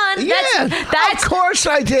it's done. Yeah, That's of course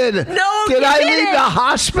I did. No, did you I didn't. leave the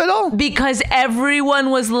hospital? because everyone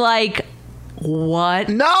was like, what?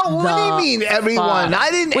 No, what do you mean, everyone? fuck?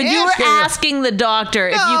 I didn't When you ask were him. asking the doctor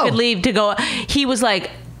if you No. could leave to go, he was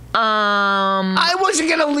like, I wasn't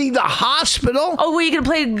gonna leave the hospital. oh, were you going to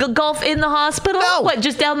play golf in the hospital? No. What,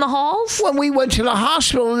 just down the halls? When we went to the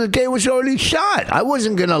hospital, the day was already shot. I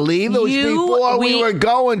wasn't gonna leave. It was before we were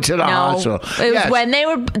going to the hospital. It Yes. was when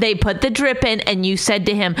they put the drip in, and you said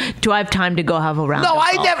to him, "Do I have time to go have a round?" No, of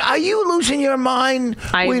I golf?" never. Are you losing your mind?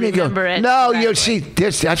 I We didn't remember it No, you correctly. see,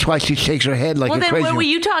 that's why she shakes her head like Well, a then crazy. what were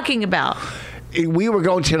you talking about? We were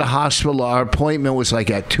going to the hospital. Our appointment was like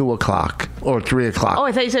at 2 o'clock or 3 o'clock. Oh,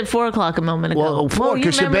 I thought you said 4 o'clock a moment ago. Well, 4 you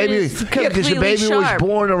because the remember baby, this because the completely baby was sharp.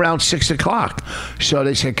 born around 6 o'clock. So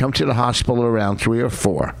they said come to the hospital around 3 or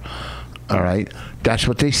 4. All right, that's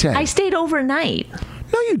what they said. I stayed overnight.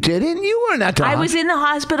 No, you didn't. You weren't at the. I was in the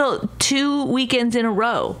hospital 2 weekends in a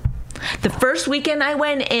row. The first weekend I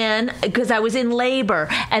went in because I was in labor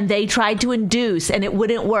and they tried to induce and it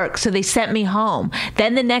wouldn't work, so they sent me home.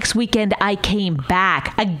 Then the next weekend I came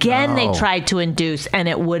back. Again, they Oh. tried to induce and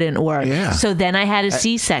it wouldn't work. Yeah. So then I had a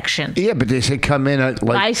C-section. Yeah, but they said come in at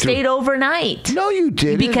like. I stayed overnight. No, you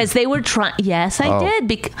didn't. Because they were trying. Yes, I Oh.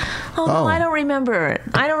 did. No, Oh. I don't remember it.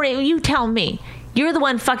 I don't. You tell me. You're the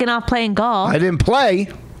one fucking off playing golf. I didn't play.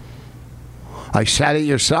 I sat at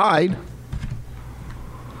your side.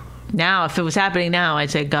 Now, if it was happening now,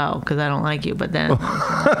 I'd say go because I don't like you. But then,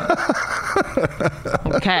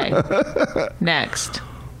 okay. Next,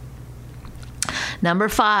 number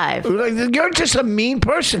 5. You're just a mean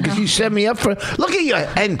person because you set me up for. Look at you,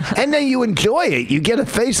 and then you enjoy it. You get a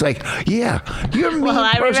face like, yeah, you're a mean Well,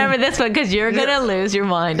 I person. remember this one because you're gonna lose your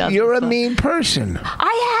mind. On You're this a one. mean person.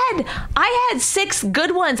 I had 6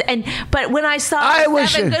 good ones, but when I saw I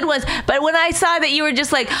was- 7 good ones, but when I saw that you were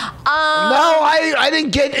just like, No, I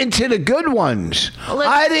didn't get into the good ones. Let's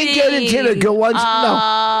I didn't get into the good ones. No,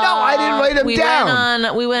 I didn't write them we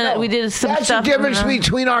down. We did some That's stuff. the difference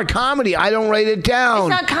between our comedy. I don't write it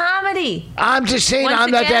down. It's not comedy. I'm just saying Once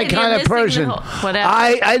I'm not again, that if you're kind of missing the person. whole- whatever.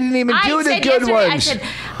 I didn't even do the said good yesterday, ones.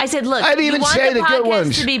 I said, look, I didn't you even want say the the good podcast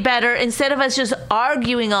ones. to be better instead of us just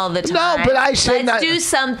arguing all the time. No, but I said let's that- do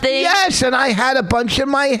something. Yes, and I had a bunch in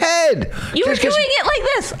my head. You were Just 'cause- doing it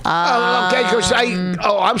like this. Oh, okay, because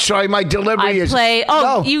I'm sorry, my delivery I is. play.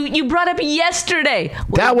 Oh, No. you brought up yesterday.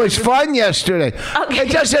 That was fun yesterday. Okay. It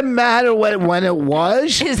doesn't matter when it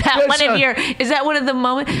was. Is that Is that one of the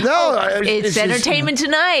moments? No, It's Entertainment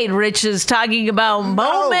Tonight. Rich is talking about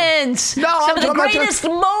moments. No, some I'm of the talking about greatest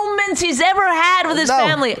moments he's ever had with his No.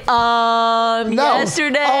 family. No.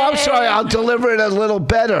 Yesterday. Oh, I'm sorry. I'll deliver it a little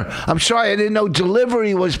better. I'm sorry. I didn't know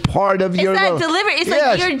delivery was part of your. It's not little- delivery. It's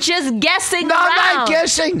Yes. like you're just guessing No, around. I'm not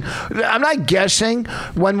guessing. I'm not guessing.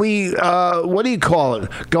 When we, what do you call it?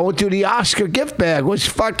 Going through the Oscar gift bag was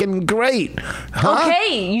fucking great. Huh?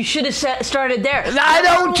 Okay, you should have started there. I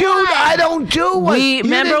don't do what We you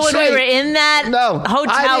remember didn't when say- we were in that No, I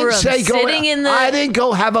hotel didn't room, say go, sitting in the. I didn't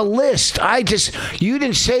go have a list. You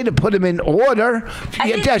didn't say to put them in order. I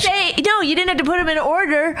Yeah, didn't that's- say no. You didn't have to put them in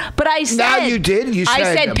order, but I said. Now you did. You I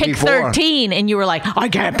said said pick before. 13, and you were like, I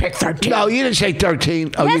can't pick 13. No, you didn't say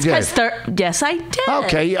 13. Oh, Yes, you because did. yes, I did.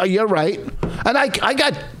 Okay, you're right. And I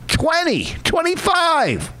got 20,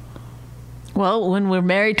 25. Well, when we're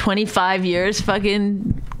married 25 years,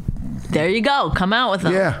 fucking, there you go. Come out with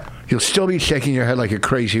them. Yeah. You'll still be shaking your head like a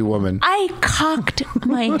crazy woman. I cocked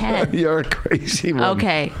my head. You're a crazy woman.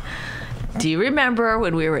 Okay. Do you remember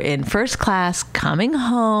when we were in first class coming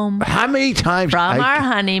home How many times from our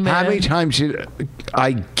honeymoon? How many times did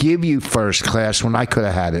I give you first class when I could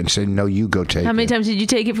have had it and said, no, you go take it? How many times did you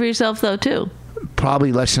take it for yourself, though, too?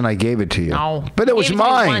 Probably less than I gave it to you. No. But it was Gave it to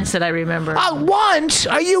me mine. once that I remember. Once?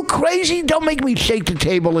 Are you crazy? Don't make me shake the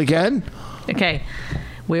table again. Okay.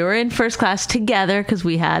 We were in first class together because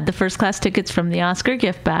we had the first class tickets from the Oscar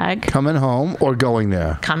gift bag. Coming home or going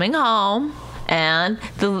there? Coming home. And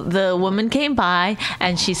the woman came by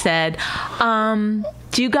and she said,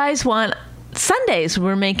 do you guys want sundaes?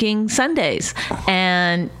 We're making sundaes.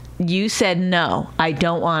 And you said, no, I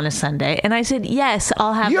don't want a sundae. And I said, yes,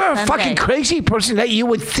 I'll have You're a a sundae. fucking crazy person that you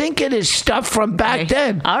would think it is stuff from back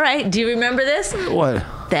then. All right. Do you remember this? What?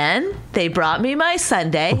 Then they brought me my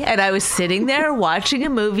sundae, and I was sitting there watching a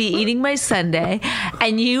movie, eating my sundae,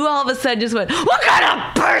 and you all of a sudden just went, what kind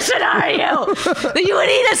of person are you that you would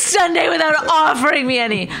eat a sundae without offering me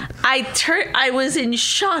any? I was in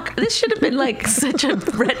shock. This should have been like such a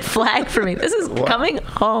red flag for me. This is coming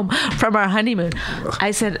home from our honeymoon.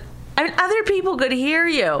 I said, I mean, other people could hear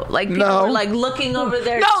you. Like, people were like looking over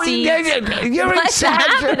their seats. You're What's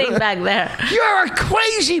happening back there? You're a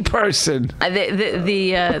crazy person.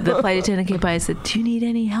 The flight attendant came by and said, do you need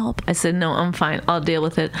any help? I said, no, I'm fine. I'll deal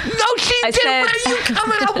with it. No, she I didn't. said- Where are you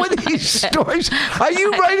coming up with these stories? Are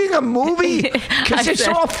you writing a movie? Because I it's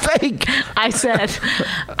said- all fake. I said,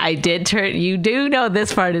 I did turn, you do know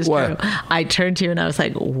this part is What? true. I turned to you and I was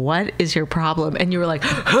like, what is your problem? And you were like,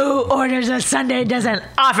 who orders a sundae and doesn't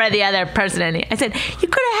offer the other person any? I said, you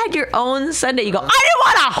could have had your own sundae. You go, I didn't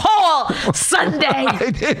want a whole sundae.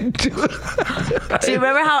 I didn't do it. Do you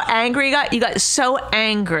remember how angry you got? You got so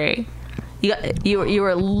angry. You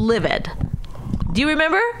were livid. Do you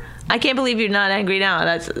remember? I can't believe you're not angry now.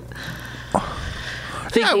 That's.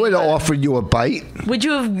 I would have offered you a bite. Would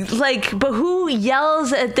you have but who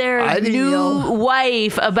yells at I their didn't new yell.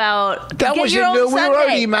 wife about That get wasn't your own new. We were sundae?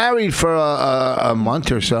 already married for a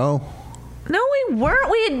month or so. No, we weren't.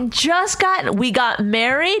 We got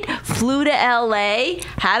married, flew to LA,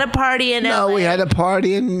 had a party in LA. No, we had a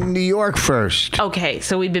party in New York first. Okay,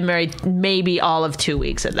 so we'd been married maybe all of 2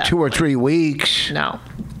 weeks at that. 2 or 3 weeks. No.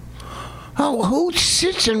 Oh, who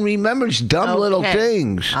sits and remembers dumb little Okay.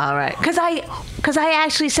 things? All right, because I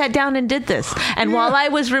actually sat down and did this, and while I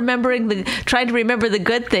was trying to remember the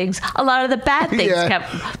good things, a lot of the bad things Yeah.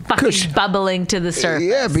 kept 'Cause- fucking bubbling to the surface.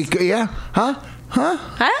 Yeah, huh? Huh?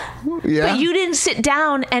 Yeah. But you didn't sit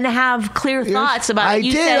down and have clear thoughts about I it.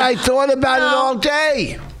 You did. said, I thought about it "No." all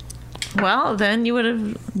day. Well, then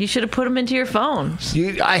you should have put them into your phone.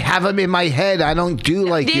 I have them in my head. I don't do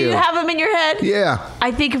like Do you have them in your head? Yeah.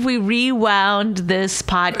 I think if we rewound this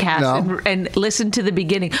podcast No. and listened to the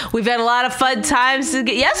beginning, we've had a lot of fun times.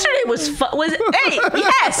 Yesterday was fun.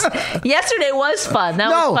 Yesterday was fun. That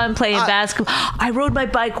No, was fun playing I- basketball. I rode my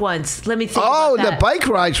bike once. Let me think Oh, about the that. bike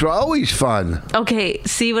rides were always fun. Okay,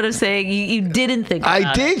 see what I'm saying? You didn't think about it.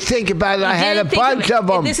 I did think about it. I You had a didn't think bunch it. of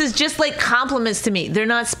them. And this is just like compliments to me. They're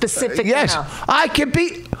not specific Yes, enough. I could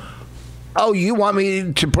be. Oh, you want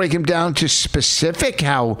me to break him down to specific?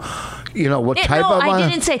 How, what type no, of? I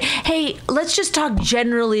didn't say, hey, let's just talk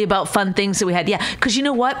generally about fun things that we had. Yeah, because you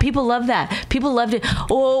know what? People love that. People loved it.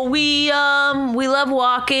 Oh, we love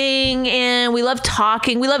walking and we love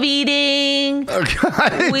talking. We love eating.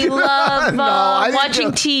 We love No, I didn't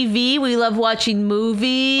watching do- TV. We love watching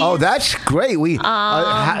movies. Oh, that's great. We, you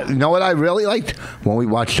know what I really liked when we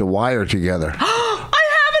watched The Wire together. I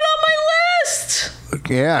have it on my list.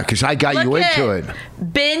 Yeah, because I got you Look into at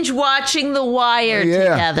it. Binge watching The Wire Yeah,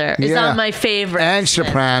 together is yeah. on my favorite. And list.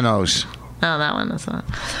 Sopranos. Oh, that one is not.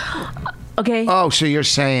 Okay. Oh, so you're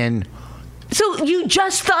saying? So you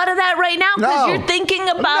just thought of that right now because No. you're thinking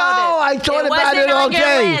about it. No, I thought about wasn't it all on your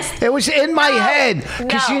day. list. It was in my No, head.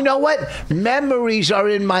 Because no. you know what? Memories are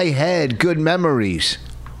in my head. Good memories.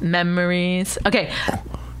 Memories. Okay.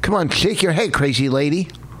 Come on, shake your head, crazy lady.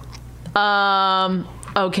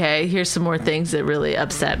 Okay. Here's some more things that really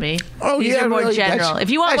upset me. Oh, these yeah, are more really? general. That's- If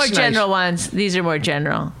you want more that's general nice. ones, these are more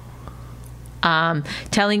general.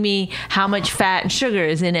 Telling me how much fat and sugar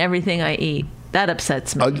is in everything I eat. That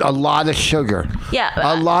upsets me. A lot of sugar. Yeah.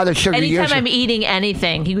 A lot of sugar. Anytime You're- I'm eating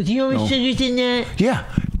anything, he goes, you know how much sugar's in that? Yeah.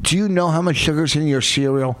 Do you know how much sugar's in your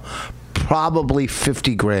cereal? Probably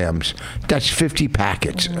 50 grams. That's 50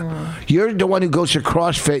 packets. You're the one who goes to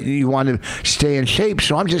CrossFit. You want to stay in shape,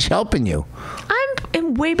 so I'm just helping you. I'm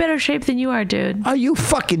in way better shape than you are, dude. Are you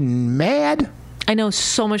fucking mad? I know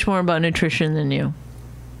so much more about nutrition than you.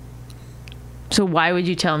 So why would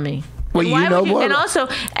you tell me? Well, Why you know would you- more. And also,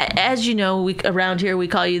 as you know, around here we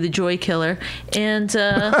call you the Joy Killer. And Is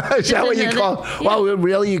that what you call? Yeah. Well,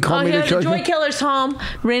 really, you call me here, the Joy? Joy Killer's home.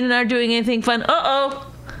 Rain and I are doing anything fun.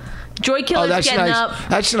 Joy Killer's that's getting nice. up.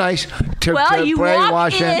 That's nice. To Well, you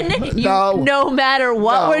walk brainwash in. him. No matter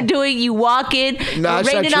what No. we're doing, you walk in. No, that's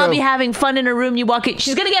Rain not and I'll true. be having fun in her room. You walk in.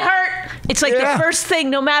 She's gonna get hurt. It's like Yeah. the first thing,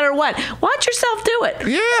 no matter what. Watch yourself do it.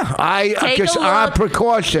 Yeah, Take because a I'm look.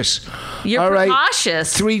 precautious. You're All right?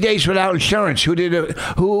 precautious. 3 days without insurance. Who did it?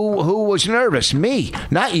 Who was nervous? Me,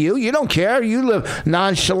 not you. You don't care. You live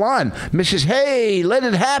nonchalant. Mrs. Hey, let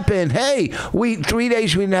it happen. Hey, 3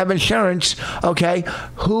 days we didn't have insurance. Okay,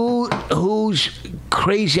 who's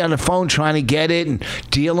crazy on the phone trying to get it and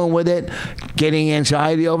dealing with it, getting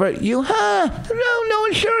anxiety over it? You, no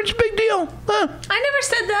insurance, big deal. I never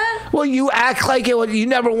said that. Well, you act like it. You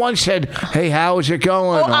never once said, "Hey, how's it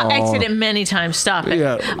going?" Oh, I said it many times. Stop it.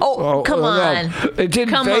 Yeah. Oh, come no. on. It didn't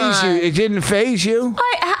Come phase you. on. It didn't phase you.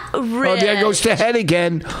 Rich. Oh, there goes the head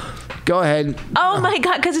again. Go ahead. Oh my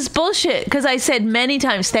God, because it's bullshit. Because I said many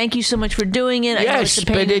times, thank you so much for doing it. I know it's Yes, a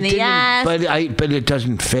pain but in it the ass. didn't. But it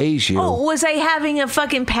doesn't phase you. Oh, was I having a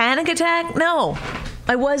fucking panic attack? No,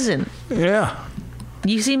 I wasn't. Yeah.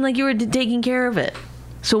 You seemed like you were taking care of it.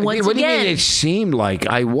 So once What do you again, mean? It seemed like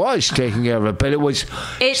I was taking care of it, but it was.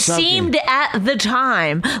 it something. seemed at the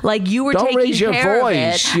time like you were Don't taking raise your care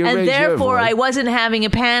voice. of it, You and raise your therefore voice. I wasn't having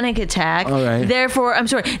a panic attack. All right. Therefore, I'm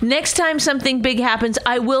sorry. Next time something big happens,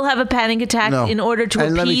 I will have a panic attack No. in order to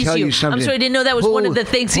And let me appease tell you something. I'm sorry, I didn't know that was one of the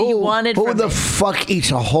things that you wanted Who from the me. fuck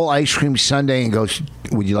eats a whole ice cream sundae and goes,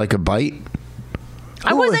 "Would you like a bite?"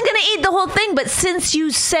 I wasn't going to eat the whole thing, but since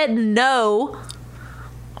you said no,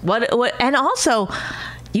 what? And also,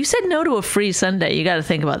 you said no to a free sundae. You got to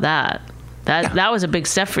think about that. That was a big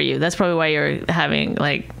step for you. That's probably why you're having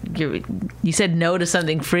you said no to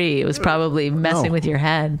something free. It was probably messing No. with your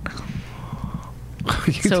head.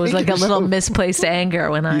 So it was think like a you're little so- misplaced anger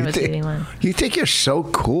when I was eating one. You think you're so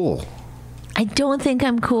cool. I don't think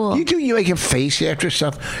I'm cool. You do. You make a face after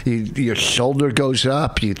stuff. Your shoulder goes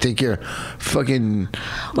up. You think you're fucking.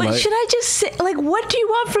 What should I just sit? Like, what do you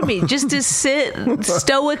want from me? Just to sit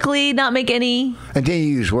stoically, not make any. And then you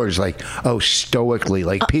use words like, "Oh, stoically."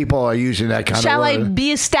 Like people are using that kind Shall of I word.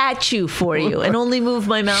 be a statue for you and only move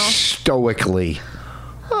my mouth? Stoically.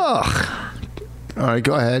 Ugh. All right,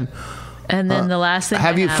 go ahead. And then the last thing.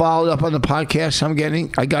 Have I you followed up on the podcast I'm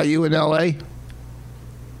getting? I got you in L.A.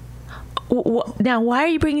 Now, why are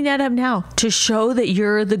you bringing that up now? To show that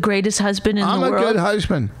you're the greatest husband in I'm the a world? good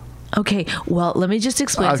husband. Okay, well, let me just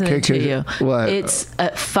explain Okay, something to you. what? It's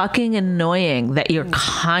fucking annoying that you're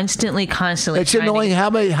constantly It's trying annoying.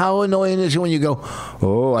 to- How annoying is it when you go,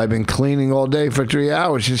 "Oh, I've been cleaning all day for 3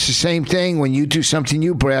 hours." It's the same thing when you do something.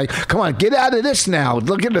 You brag. Come on, get out of this now.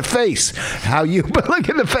 Look at the face. Look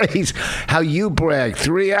at the face. How you brag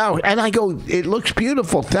 3 hours, and I go, "It looks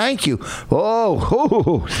beautiful. Thank you."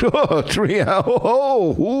 Oh, 3 hours.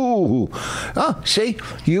 Oh, see,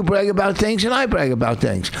 you brag about things, and I brag about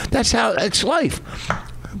things. That's how it's life.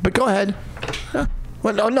 But go ahead.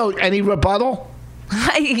 Well, no. Any rebuttal?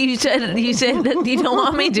 you said that you don't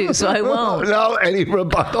want me to, so I won't. No, any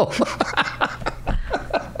rebuttal.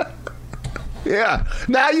 Yeah.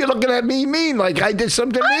 Now you're looking at me mean, like I did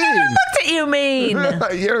something I never mean. looked at you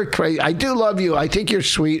mean. You're crazy. I do love you. I think you're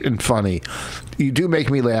sweet and funny. You do make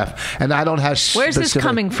me laugh, and I don't have. Where's this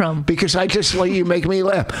coming from? Because I just let you make me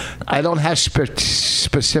laugh. I don't have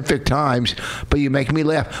specific times, but you make me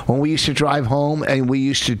laugh. When we used to drive home, and we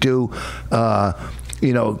used to do. Do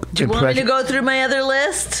you want me to go through my other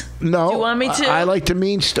list? No. Do you want me to? I like the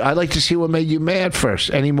mean stuff. I like to see what made you mad first.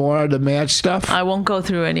 Any more of the mad stuff? I won't go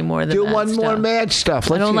through any more of the Do mad one more stuff. mad stuff.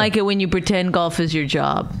 I Let's don't hear. like it when you pretend golf is your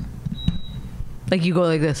job. Like you go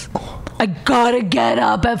like this. I gotta get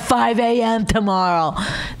up at 5 a.m. tomorrow.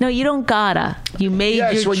 No, you don't gotta. You made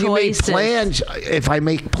Yes, your when choices. you make plans. If I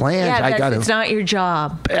make plans, Yeah, I got it's to. not your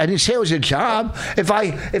job. I didn't say it was a job. If I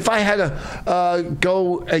had to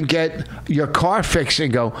go and get your car fixed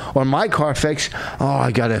and go, or my car fixed,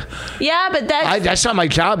 I gotta. Yeah, but That's not my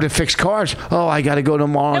job to fix cars. I gotta go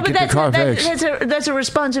tomorrow and get the car fixed. that's a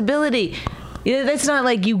responsibility. Yeah, that's not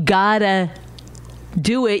like you gotta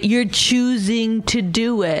do it. You're choosing to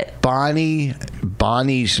do it.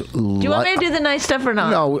 Bonnie's. Do you want me to do the nice stuff or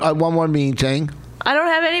not? No, one more mean thing. I don't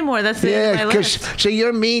have any more. That's the end of Yeah, my because list. so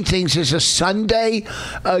your mean things is a Sunday,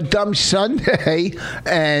 a dumb Sunday,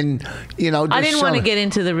 and I didn't want to some- get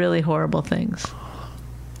into the really horrible things.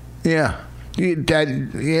 Yeah,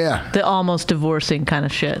 yeah. The almost divorcing kind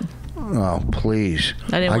of shit. Oh, please!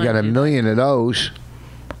 I didn't I wanna got a do that. million of those.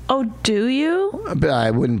 Oh, do you? But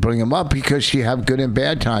I wouldn't bring them up because you have good and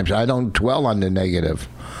bad times. I don't dwell on the negative.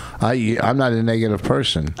 I'm not a negative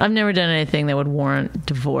person. I've never done anything that would warrant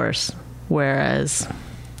divorce, whereas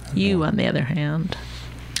you, on the other hand.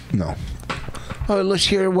 No. Oh, let's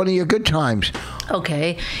hear one of your good times.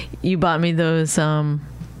 Okay, you bought me those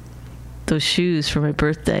shoes for my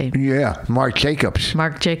birthday. Yeah, Marc Jacobs.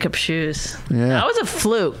 Marc Jacobs shoes. Yeah. That was a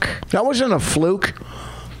fluke. That wasn't a fluke.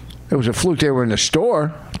 It was a fluke. They were in the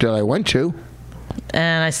store that I went to.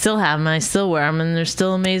 And I still have them. I still wear them, and they're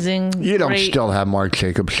still amazing. You don't great. Still have Marc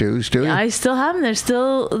Jacobs shoes, do you? I still have them. They're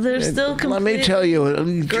still complete. Let me tell you,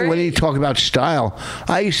 when you talk about style,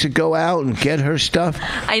 I used to go out and get her stuff.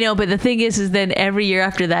 I know, but the thing is then every year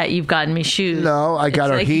after that, you've gotten me shoes. No, I got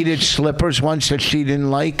It's her like- heated slippers once that she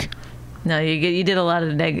didn't like. No, you did a lot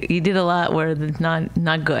of you did a lot where it's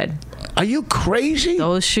not good. Are you crazy?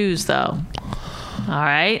 Those shoes, though. All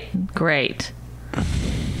right, great.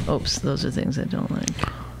 Oops, those are things I don't like.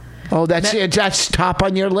 Oh, that's top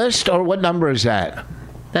on your list, or what number is that?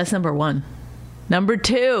 That's number 1. Number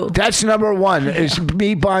 2. That's number 1 is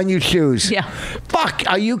me buying you shoes. Yeah. Fuck,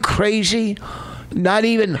 are you crazy? Not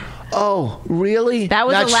even. Oh, really? That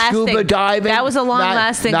was not the last scuba thing. diving. That was a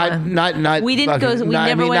long-lasting one. Not. We didn't go. We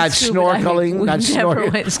never went not scuba snorkeling. diving. We Not never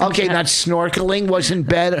snorkeling. went scuba Okay, diving. not snorkeling. Wasn't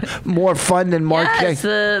better, more fun than Marc Yes, Jacobs.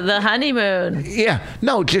 the honeymoon. Yeah,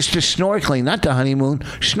 no, just the snorkeling, not the honeymoon.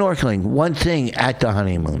 Snorkeling, one thing at the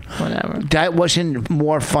honeymoon. Whatever. That wasn't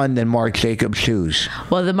more fun than Marc Jacobs shoes.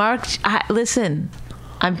 Well, listen,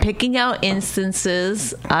 I'm picking out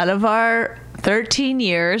instances out of our 13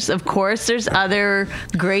 years. Of course, there's other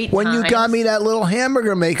great When you times. got me that little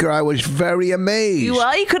hamburger maker, I was very amazed.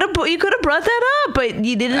 Well, you could have brought that up, but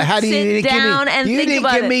you didn't How do you sit didn't give me- down and you think didn't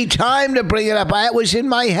about give it. me time to bring it up. It was in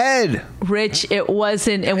my head. Rich, it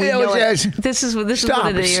wasn't, and we It know was it. as- This is what Stop.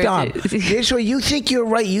 it is. Here's what you think you're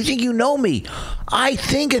right. You think you know me. I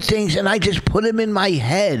think of things and I just put them in my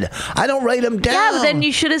head. I don't write them down. Yeah, but then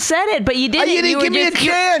you should have said it, but you didn't. You didn't were give me a just-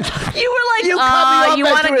 chance. You were like, You cut me off you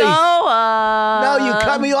at want to 3. go? No, you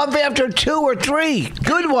cut me off after 2 or 3.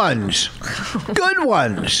 Good ones. Good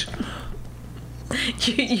ones.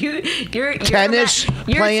 You're Tennis,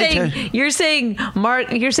 playing you're saying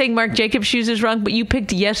Marc Jacobs shoes is wrong, but you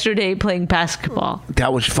picked yesterday playing basketball.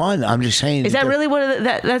 That was fun. I'm just saying. Is that really what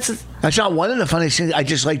that's? That's not one of the funniest things. I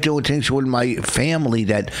just like doing things with my family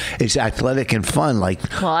that is athletic and fun. Like,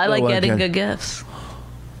 Well, I like getting good gifts.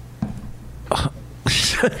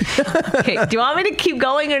 Okay, do you want me to keep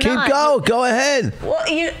going or not? Go ahead. Well,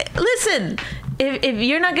 listen. If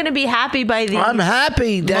you're not going to be happy by these I'm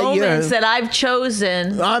happy that moments that I've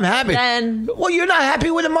chosen, I'm happy. Then Well, you're not happy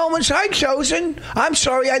with the moments I've chosen. I'm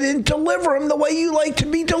sorry I didn't deliver them the way you like to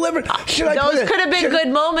be delivered. those could have been good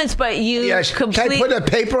moments, but you Yes. Can I put a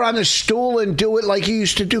paper on a stool and do it like you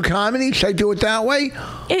used to do comedy? Should I do it that way?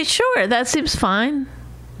 Yeah, sure, that seems fine.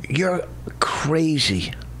 You're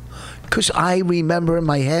crazy. Because I remember in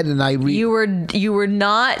my head and I read. You were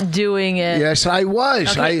not doing it. Yes, I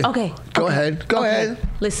was. Okay. Go ahead. Go ahead.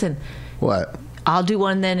 Listen, What? I'll do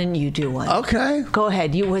one then, and you do one. Okay. Go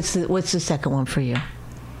ahead. What's the second one for you?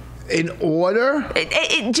 In order?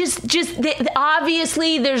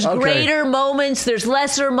 Obviously there's Okay. greater moments, there's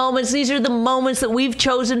lesser moments. These are the moments that we've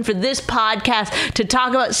chosen for this podcast to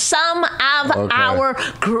talk about some of our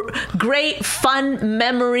great fun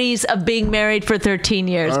memories of being married for 13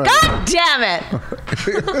 years. Right. God damn it.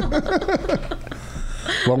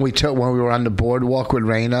 When we were on the boardwalk with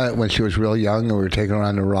Raina when she was real young, and we were taking her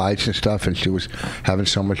on the rides and stuff, and she was having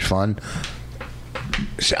so much fun.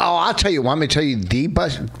 So, I'll tell you. Want me to tell you the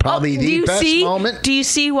best moment? Do you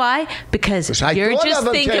see why? Because you're just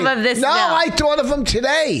thinking of this now. now. I thought of them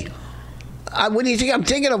today. What do you think I'm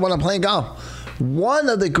thinking of when I'm playing golf? One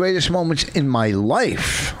of the greatest moments in my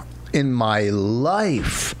life,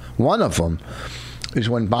 one of them, is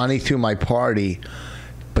when Bonnie threw my party.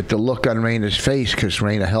 But the look on Raina's face, because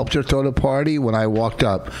Raina helped her throw the party, when I walked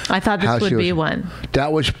up. I thought this would be one.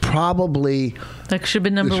 That was probably... That should have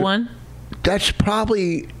been number one? That's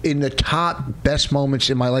probably in the top best moments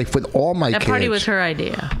in my life with all my kids. That party was her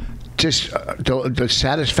idea. Just the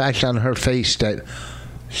satisfaction on her face that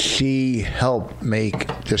she helped make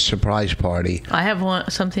the surprise party. I have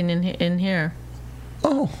something in here.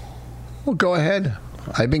 Oh, well, go ahead.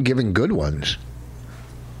 I've been giving good ones.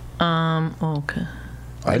 Okay.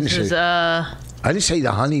 I didn't say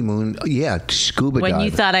the honeymoon. Yeah, scuba diving. When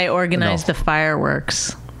you thought I organized the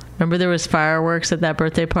fireworks. Remember there was fireworks at that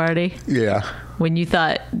birthday party? Yeah. When you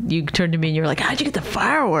thought, you turned to me and you were like, how'd you get the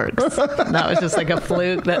fireworks? That was just like a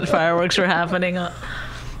fluke that fireworks were happening. That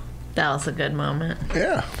was a good moment.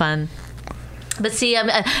 Yeah. Fun. But see, I'm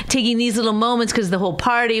taking these little moments because the whole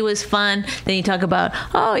party was fun. Then you talk about,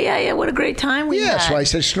 oh, yeah, what a great time we had. Yeah, so I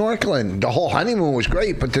said snorkeling. The whole honeymoon was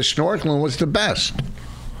great, but the snorkeling was the best.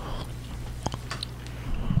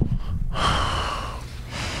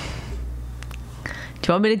 Do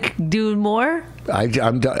you want me to do more? I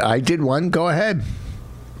did one. Go ahead.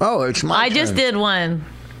 Oh, it's my turn. I just did one.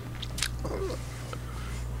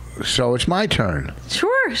 So it's my turn.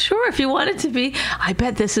 Sure. If you want it to be. I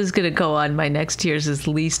bet this is going to go on my next year's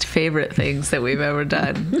least favorite things that we've ever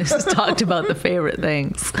done. This is talked about the favorite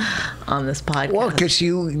things on this podcast. Well, because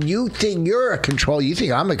you think you're a control. You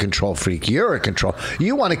think I'm a control freak. You're a control.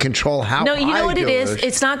 You want to control how No, you know I what it do is? this.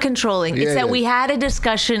 It's not controlling. It's that we had a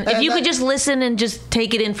discussion. If you could just listen and just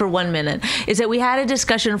take it in for 1 minute. Is that we had a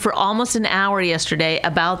discussion for almost an hour yesterday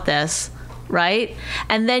about this. Right?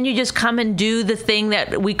 And then you just come and do the thing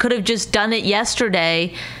that we could have just done it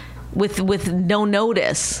yesterday with no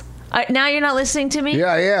notice. Now you're not listening to me? Yeah,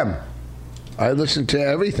 I am. I listen to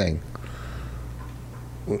everything.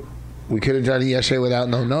 We could have done it yesterday without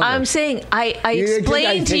no notice. I'm saying I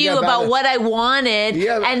explained to you about what I wanted,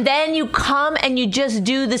 and then you come and you just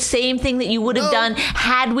do the same thing that you would have done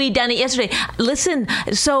had we done it yesterday. Listen,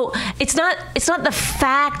 so it's not the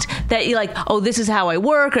fact that you're like, oh, this is how I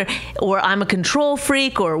work, or I'm a control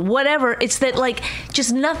freak or whatever. It's that like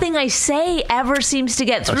just nothing I say ever seems to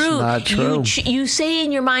get through. That's not true. You say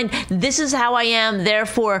in your mind, this is how I am,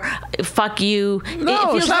 therefore fuck you. No,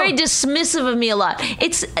 it feels very dismissive of me a lot.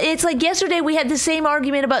 It's like yesterday we had the same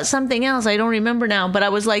argument about something else. I don't remember now, but I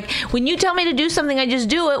was like, when you tell me to do something, I just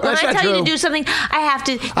do it. When I tell you to do something, I have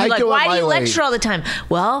to. You're like, why do you lecture all the time?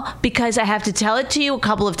 Well, because I have to tell it to you a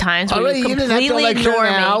couple of times where you completely ignore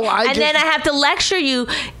me, and then I have to lecture you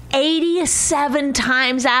 87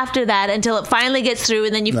 times after that until it finally gets through,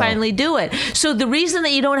 and then you finally do it. So the reason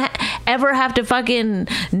that you don't ever have to fucking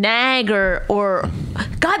nag or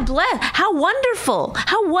God bless, how wonderful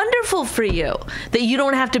for you that you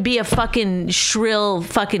don't have to be a fucking shrill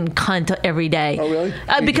fucking cunt every day. Oh, really?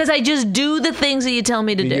 Because I just do the things that you tell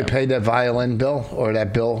me to do. Did you pay that violin bill or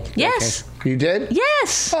that bill? Yes. You did?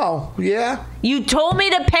 Yes. Oh, yeah? You told me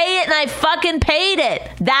to pay it, and I fucking paid it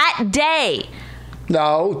that day.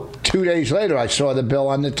 No, 2 days later, I saw the bill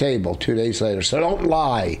on the table. 2 days later. So don't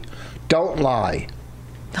lie. Don't lie.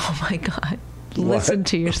 Oh, my God. Listen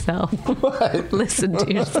to yourself. What? Listen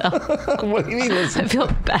to yourself. What do you mean listen? I feel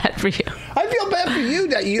bad for you. I feel bad for you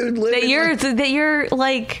that you're living. That you're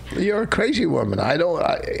like. You're a crazy woman. I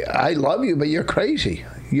love you, but you're crazy.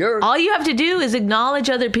 All you have to do is acknowledge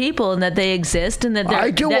other people and that they exist, and that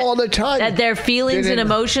I do all the time. That their feelings and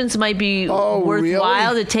emotions might be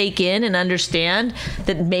worthwhile to take in and understand.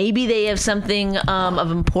 That maybe they have something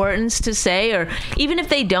of importance to say, or even if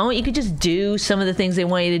they don't, you could just do some of the things they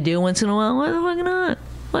want you to do once in a while. Why the fuck not?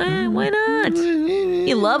 Why not?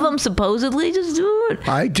 You love them supposedly, just do it.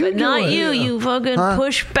 I do, but not you. You fucking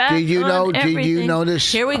push back. Did you know? Everything. Did you notice?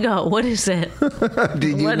 Here we go. What is it?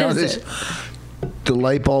 Did you notice? The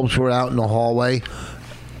light bulbs were out in the hallway.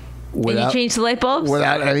 And you changed the light bulbs?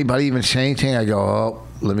 Without anybody even saying anything. I go, oh,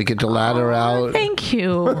 let me get the ladder out. Thank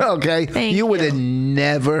you. Okay. Thank you would have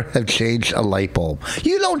never have changed a light bulb.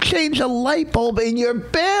 You don't change a light bulb in your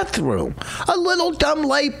bathroom. A little dumb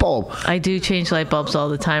light bulb. I do change light bulbs all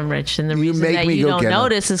the time, Rich. And the reason that you don't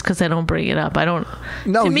notice is because I don't bring it up.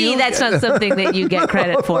 To me, that's not something that you get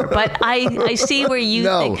credit for. But I see where you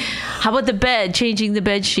think. How about the bed? Changing the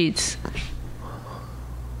bed sheets.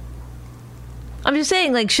 I'm just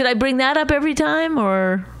saying, like, should I bring that up every time,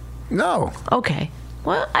 or no? Okay.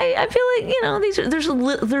 Well, I feel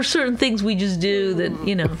like there's certain things we just do that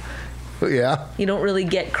Yeah. you don't really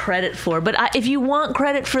get credit for. But if you want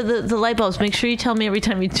credit for the light bulbs, make sure you tell me every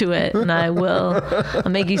time you do it, and I will. I'll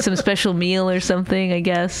make you some special meal or something, I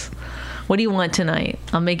guess. What do you want tonight?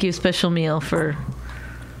 I'll make you a special meal for.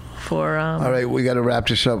 All right, we got to wrap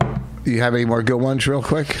this up. Do you have any more good ones, real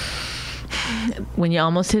quick? When you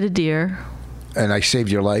almost hit a deer. And I saved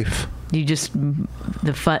your life. You just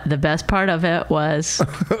the best part of it is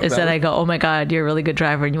that I go, oh my God, you're a really good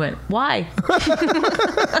driver, and you went, why?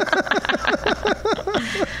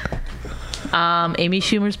 Amy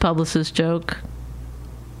Schumer's publicist joke.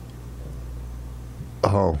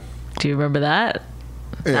 Oh, do you remember that?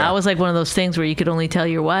 Yeah. That was like one of those things where you could only tell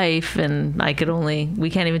your wife, and we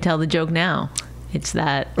can't even tell the joke now. It's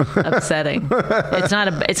that upsetting.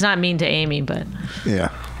 It's not mean to Amy, but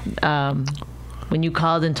yeah. When you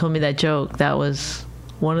called and told me that joke, that was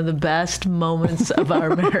one of the best moments of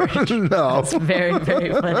our marriage. No. It's very,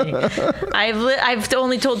 very funny. I've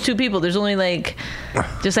only told 2 people. There's only like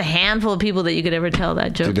just a handful of people that you could ever tell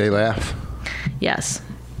that joke. Did they laugh? Yes.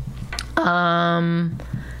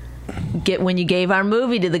 when you gave our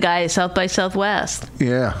movie to the guy at South by Southwest.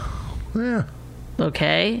 Yeah.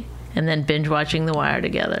 Okay? And then binge watching The Wire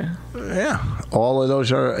together. Yeah. All of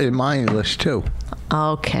those are in my list, too.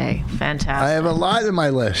 Okay, fantastic. I have a lot in my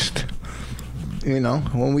list. You know,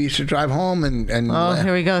 when we used to drive home and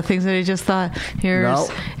here we go. Things that I just thought. Here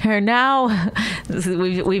now.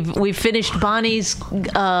 We've finished Bonnie's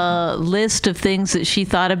list of things that she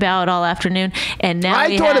thought about all afternoon, and now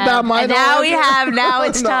I thought about mine. And now we have. Now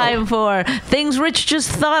it's time for things Rich just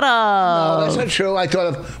thought of. No, that's not true. I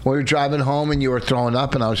thought of when we were driving home and you were throwing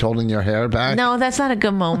up and I was holding your hair back. No, that's not a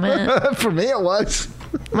good moment. For me, it was.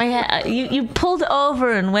 You pulled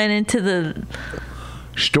over and went into the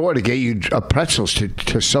store to get you pretzels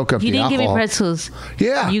to soak up the alcohol. You didn't give me pretzels.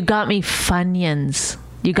 Yeah. You got me Funyuns.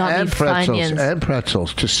 You got me Funyuns. And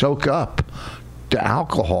pretzels to soak up the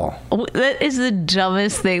alcohol. That is the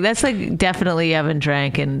dumbest thing. That's like definitely you haven't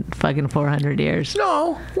drank in fucking 400 years.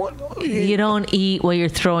 No. You don't eat while you're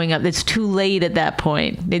throwing up. It's too late at that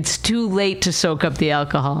point. It's too late to soak up the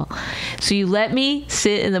alcohol. So you let me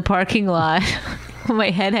sit in the parking lot with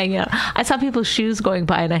my head hanging out. I saw people's shoes going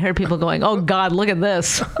by and I heard people going, "Oh God, look at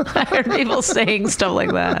this." I heard people saying stuff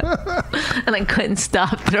like that. And I couldn't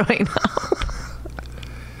stop throwing up.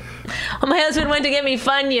 My husband went to get me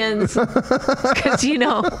Funyuns because you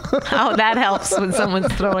know how that helps when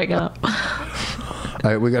someone's throwing up. All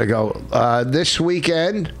right, we got to go. This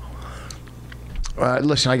weekend,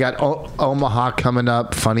 listen, I got Omaha coming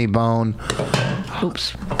up, Funny Bone.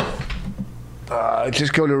 Oops.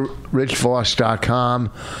 Just go to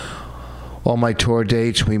richvoss.com. All my tour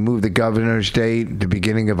dates. We moved the Governor's date, the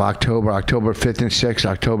beginning of October 5th and 6th.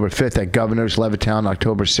 October 5th at Governor's, Levittown.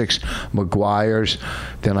 October 6th, McGuire's.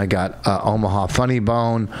 Then I got Omaha Funny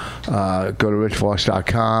Bone. Go to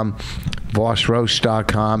richvoss.com,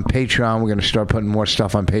 vossroast.com, Patreon. We're going to start putting more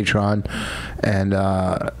stuff on Patreon. And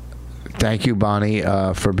thank you, Bonnie,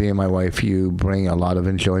 for being my wife. You bring a lot of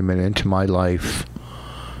enjoyment into my life.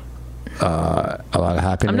 A lot of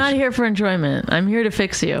happiness. I'm not here for enjoyment. I'm here to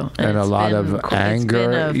fix you. And a lot of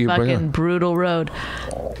anger. It's been a fucking brutal road.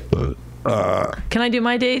 Can I do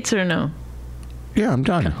my dates or no? Yeah, I'm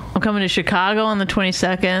done. I'm coming to Chicago on the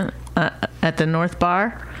 22nd at the North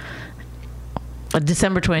Bar.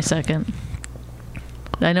 December 22nd.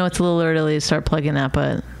 I know it's a little early to start plugging that,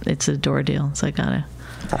 but it's a door deal, so I gotta.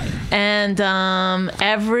 And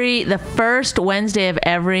the first Wednesday of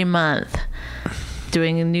every month,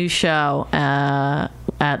 doing a new show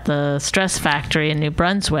at the Stress Factory in New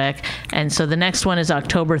Brunswick. And so the next one is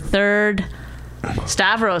October 3rd.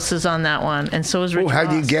 Stavros is on that one, and so is Rich Voss. How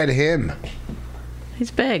do you get him? He's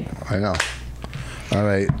big. I know. All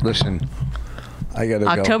right, listen. I got to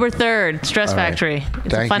go. October 3rd, Stress Factory.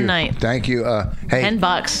 It's a fun night. Thank you. Hey,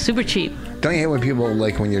 $10, super cheap. Don't you hate when people,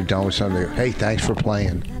 like, when you're done with something, hey, thanks for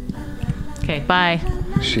playing. Okay, bye.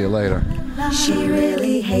 See you later. She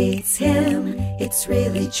really hates him, it's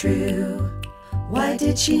really true. Why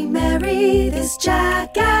did she marry this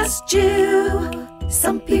jackass Jew?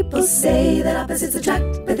 Some people say that opposites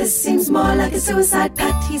attract, but this seems more like a suicide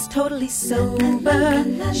pact. He's totally sober,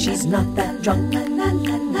 she's not that drunk.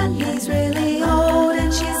 He's really old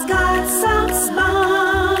and she's got some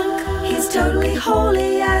spunk. He's totally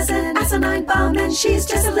holy as an asinine bomb, and she's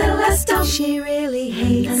just a little less dumb. She really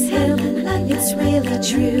hates him, it's really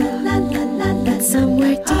true. But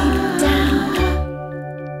somewhere deep down,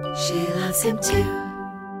 she loves him too.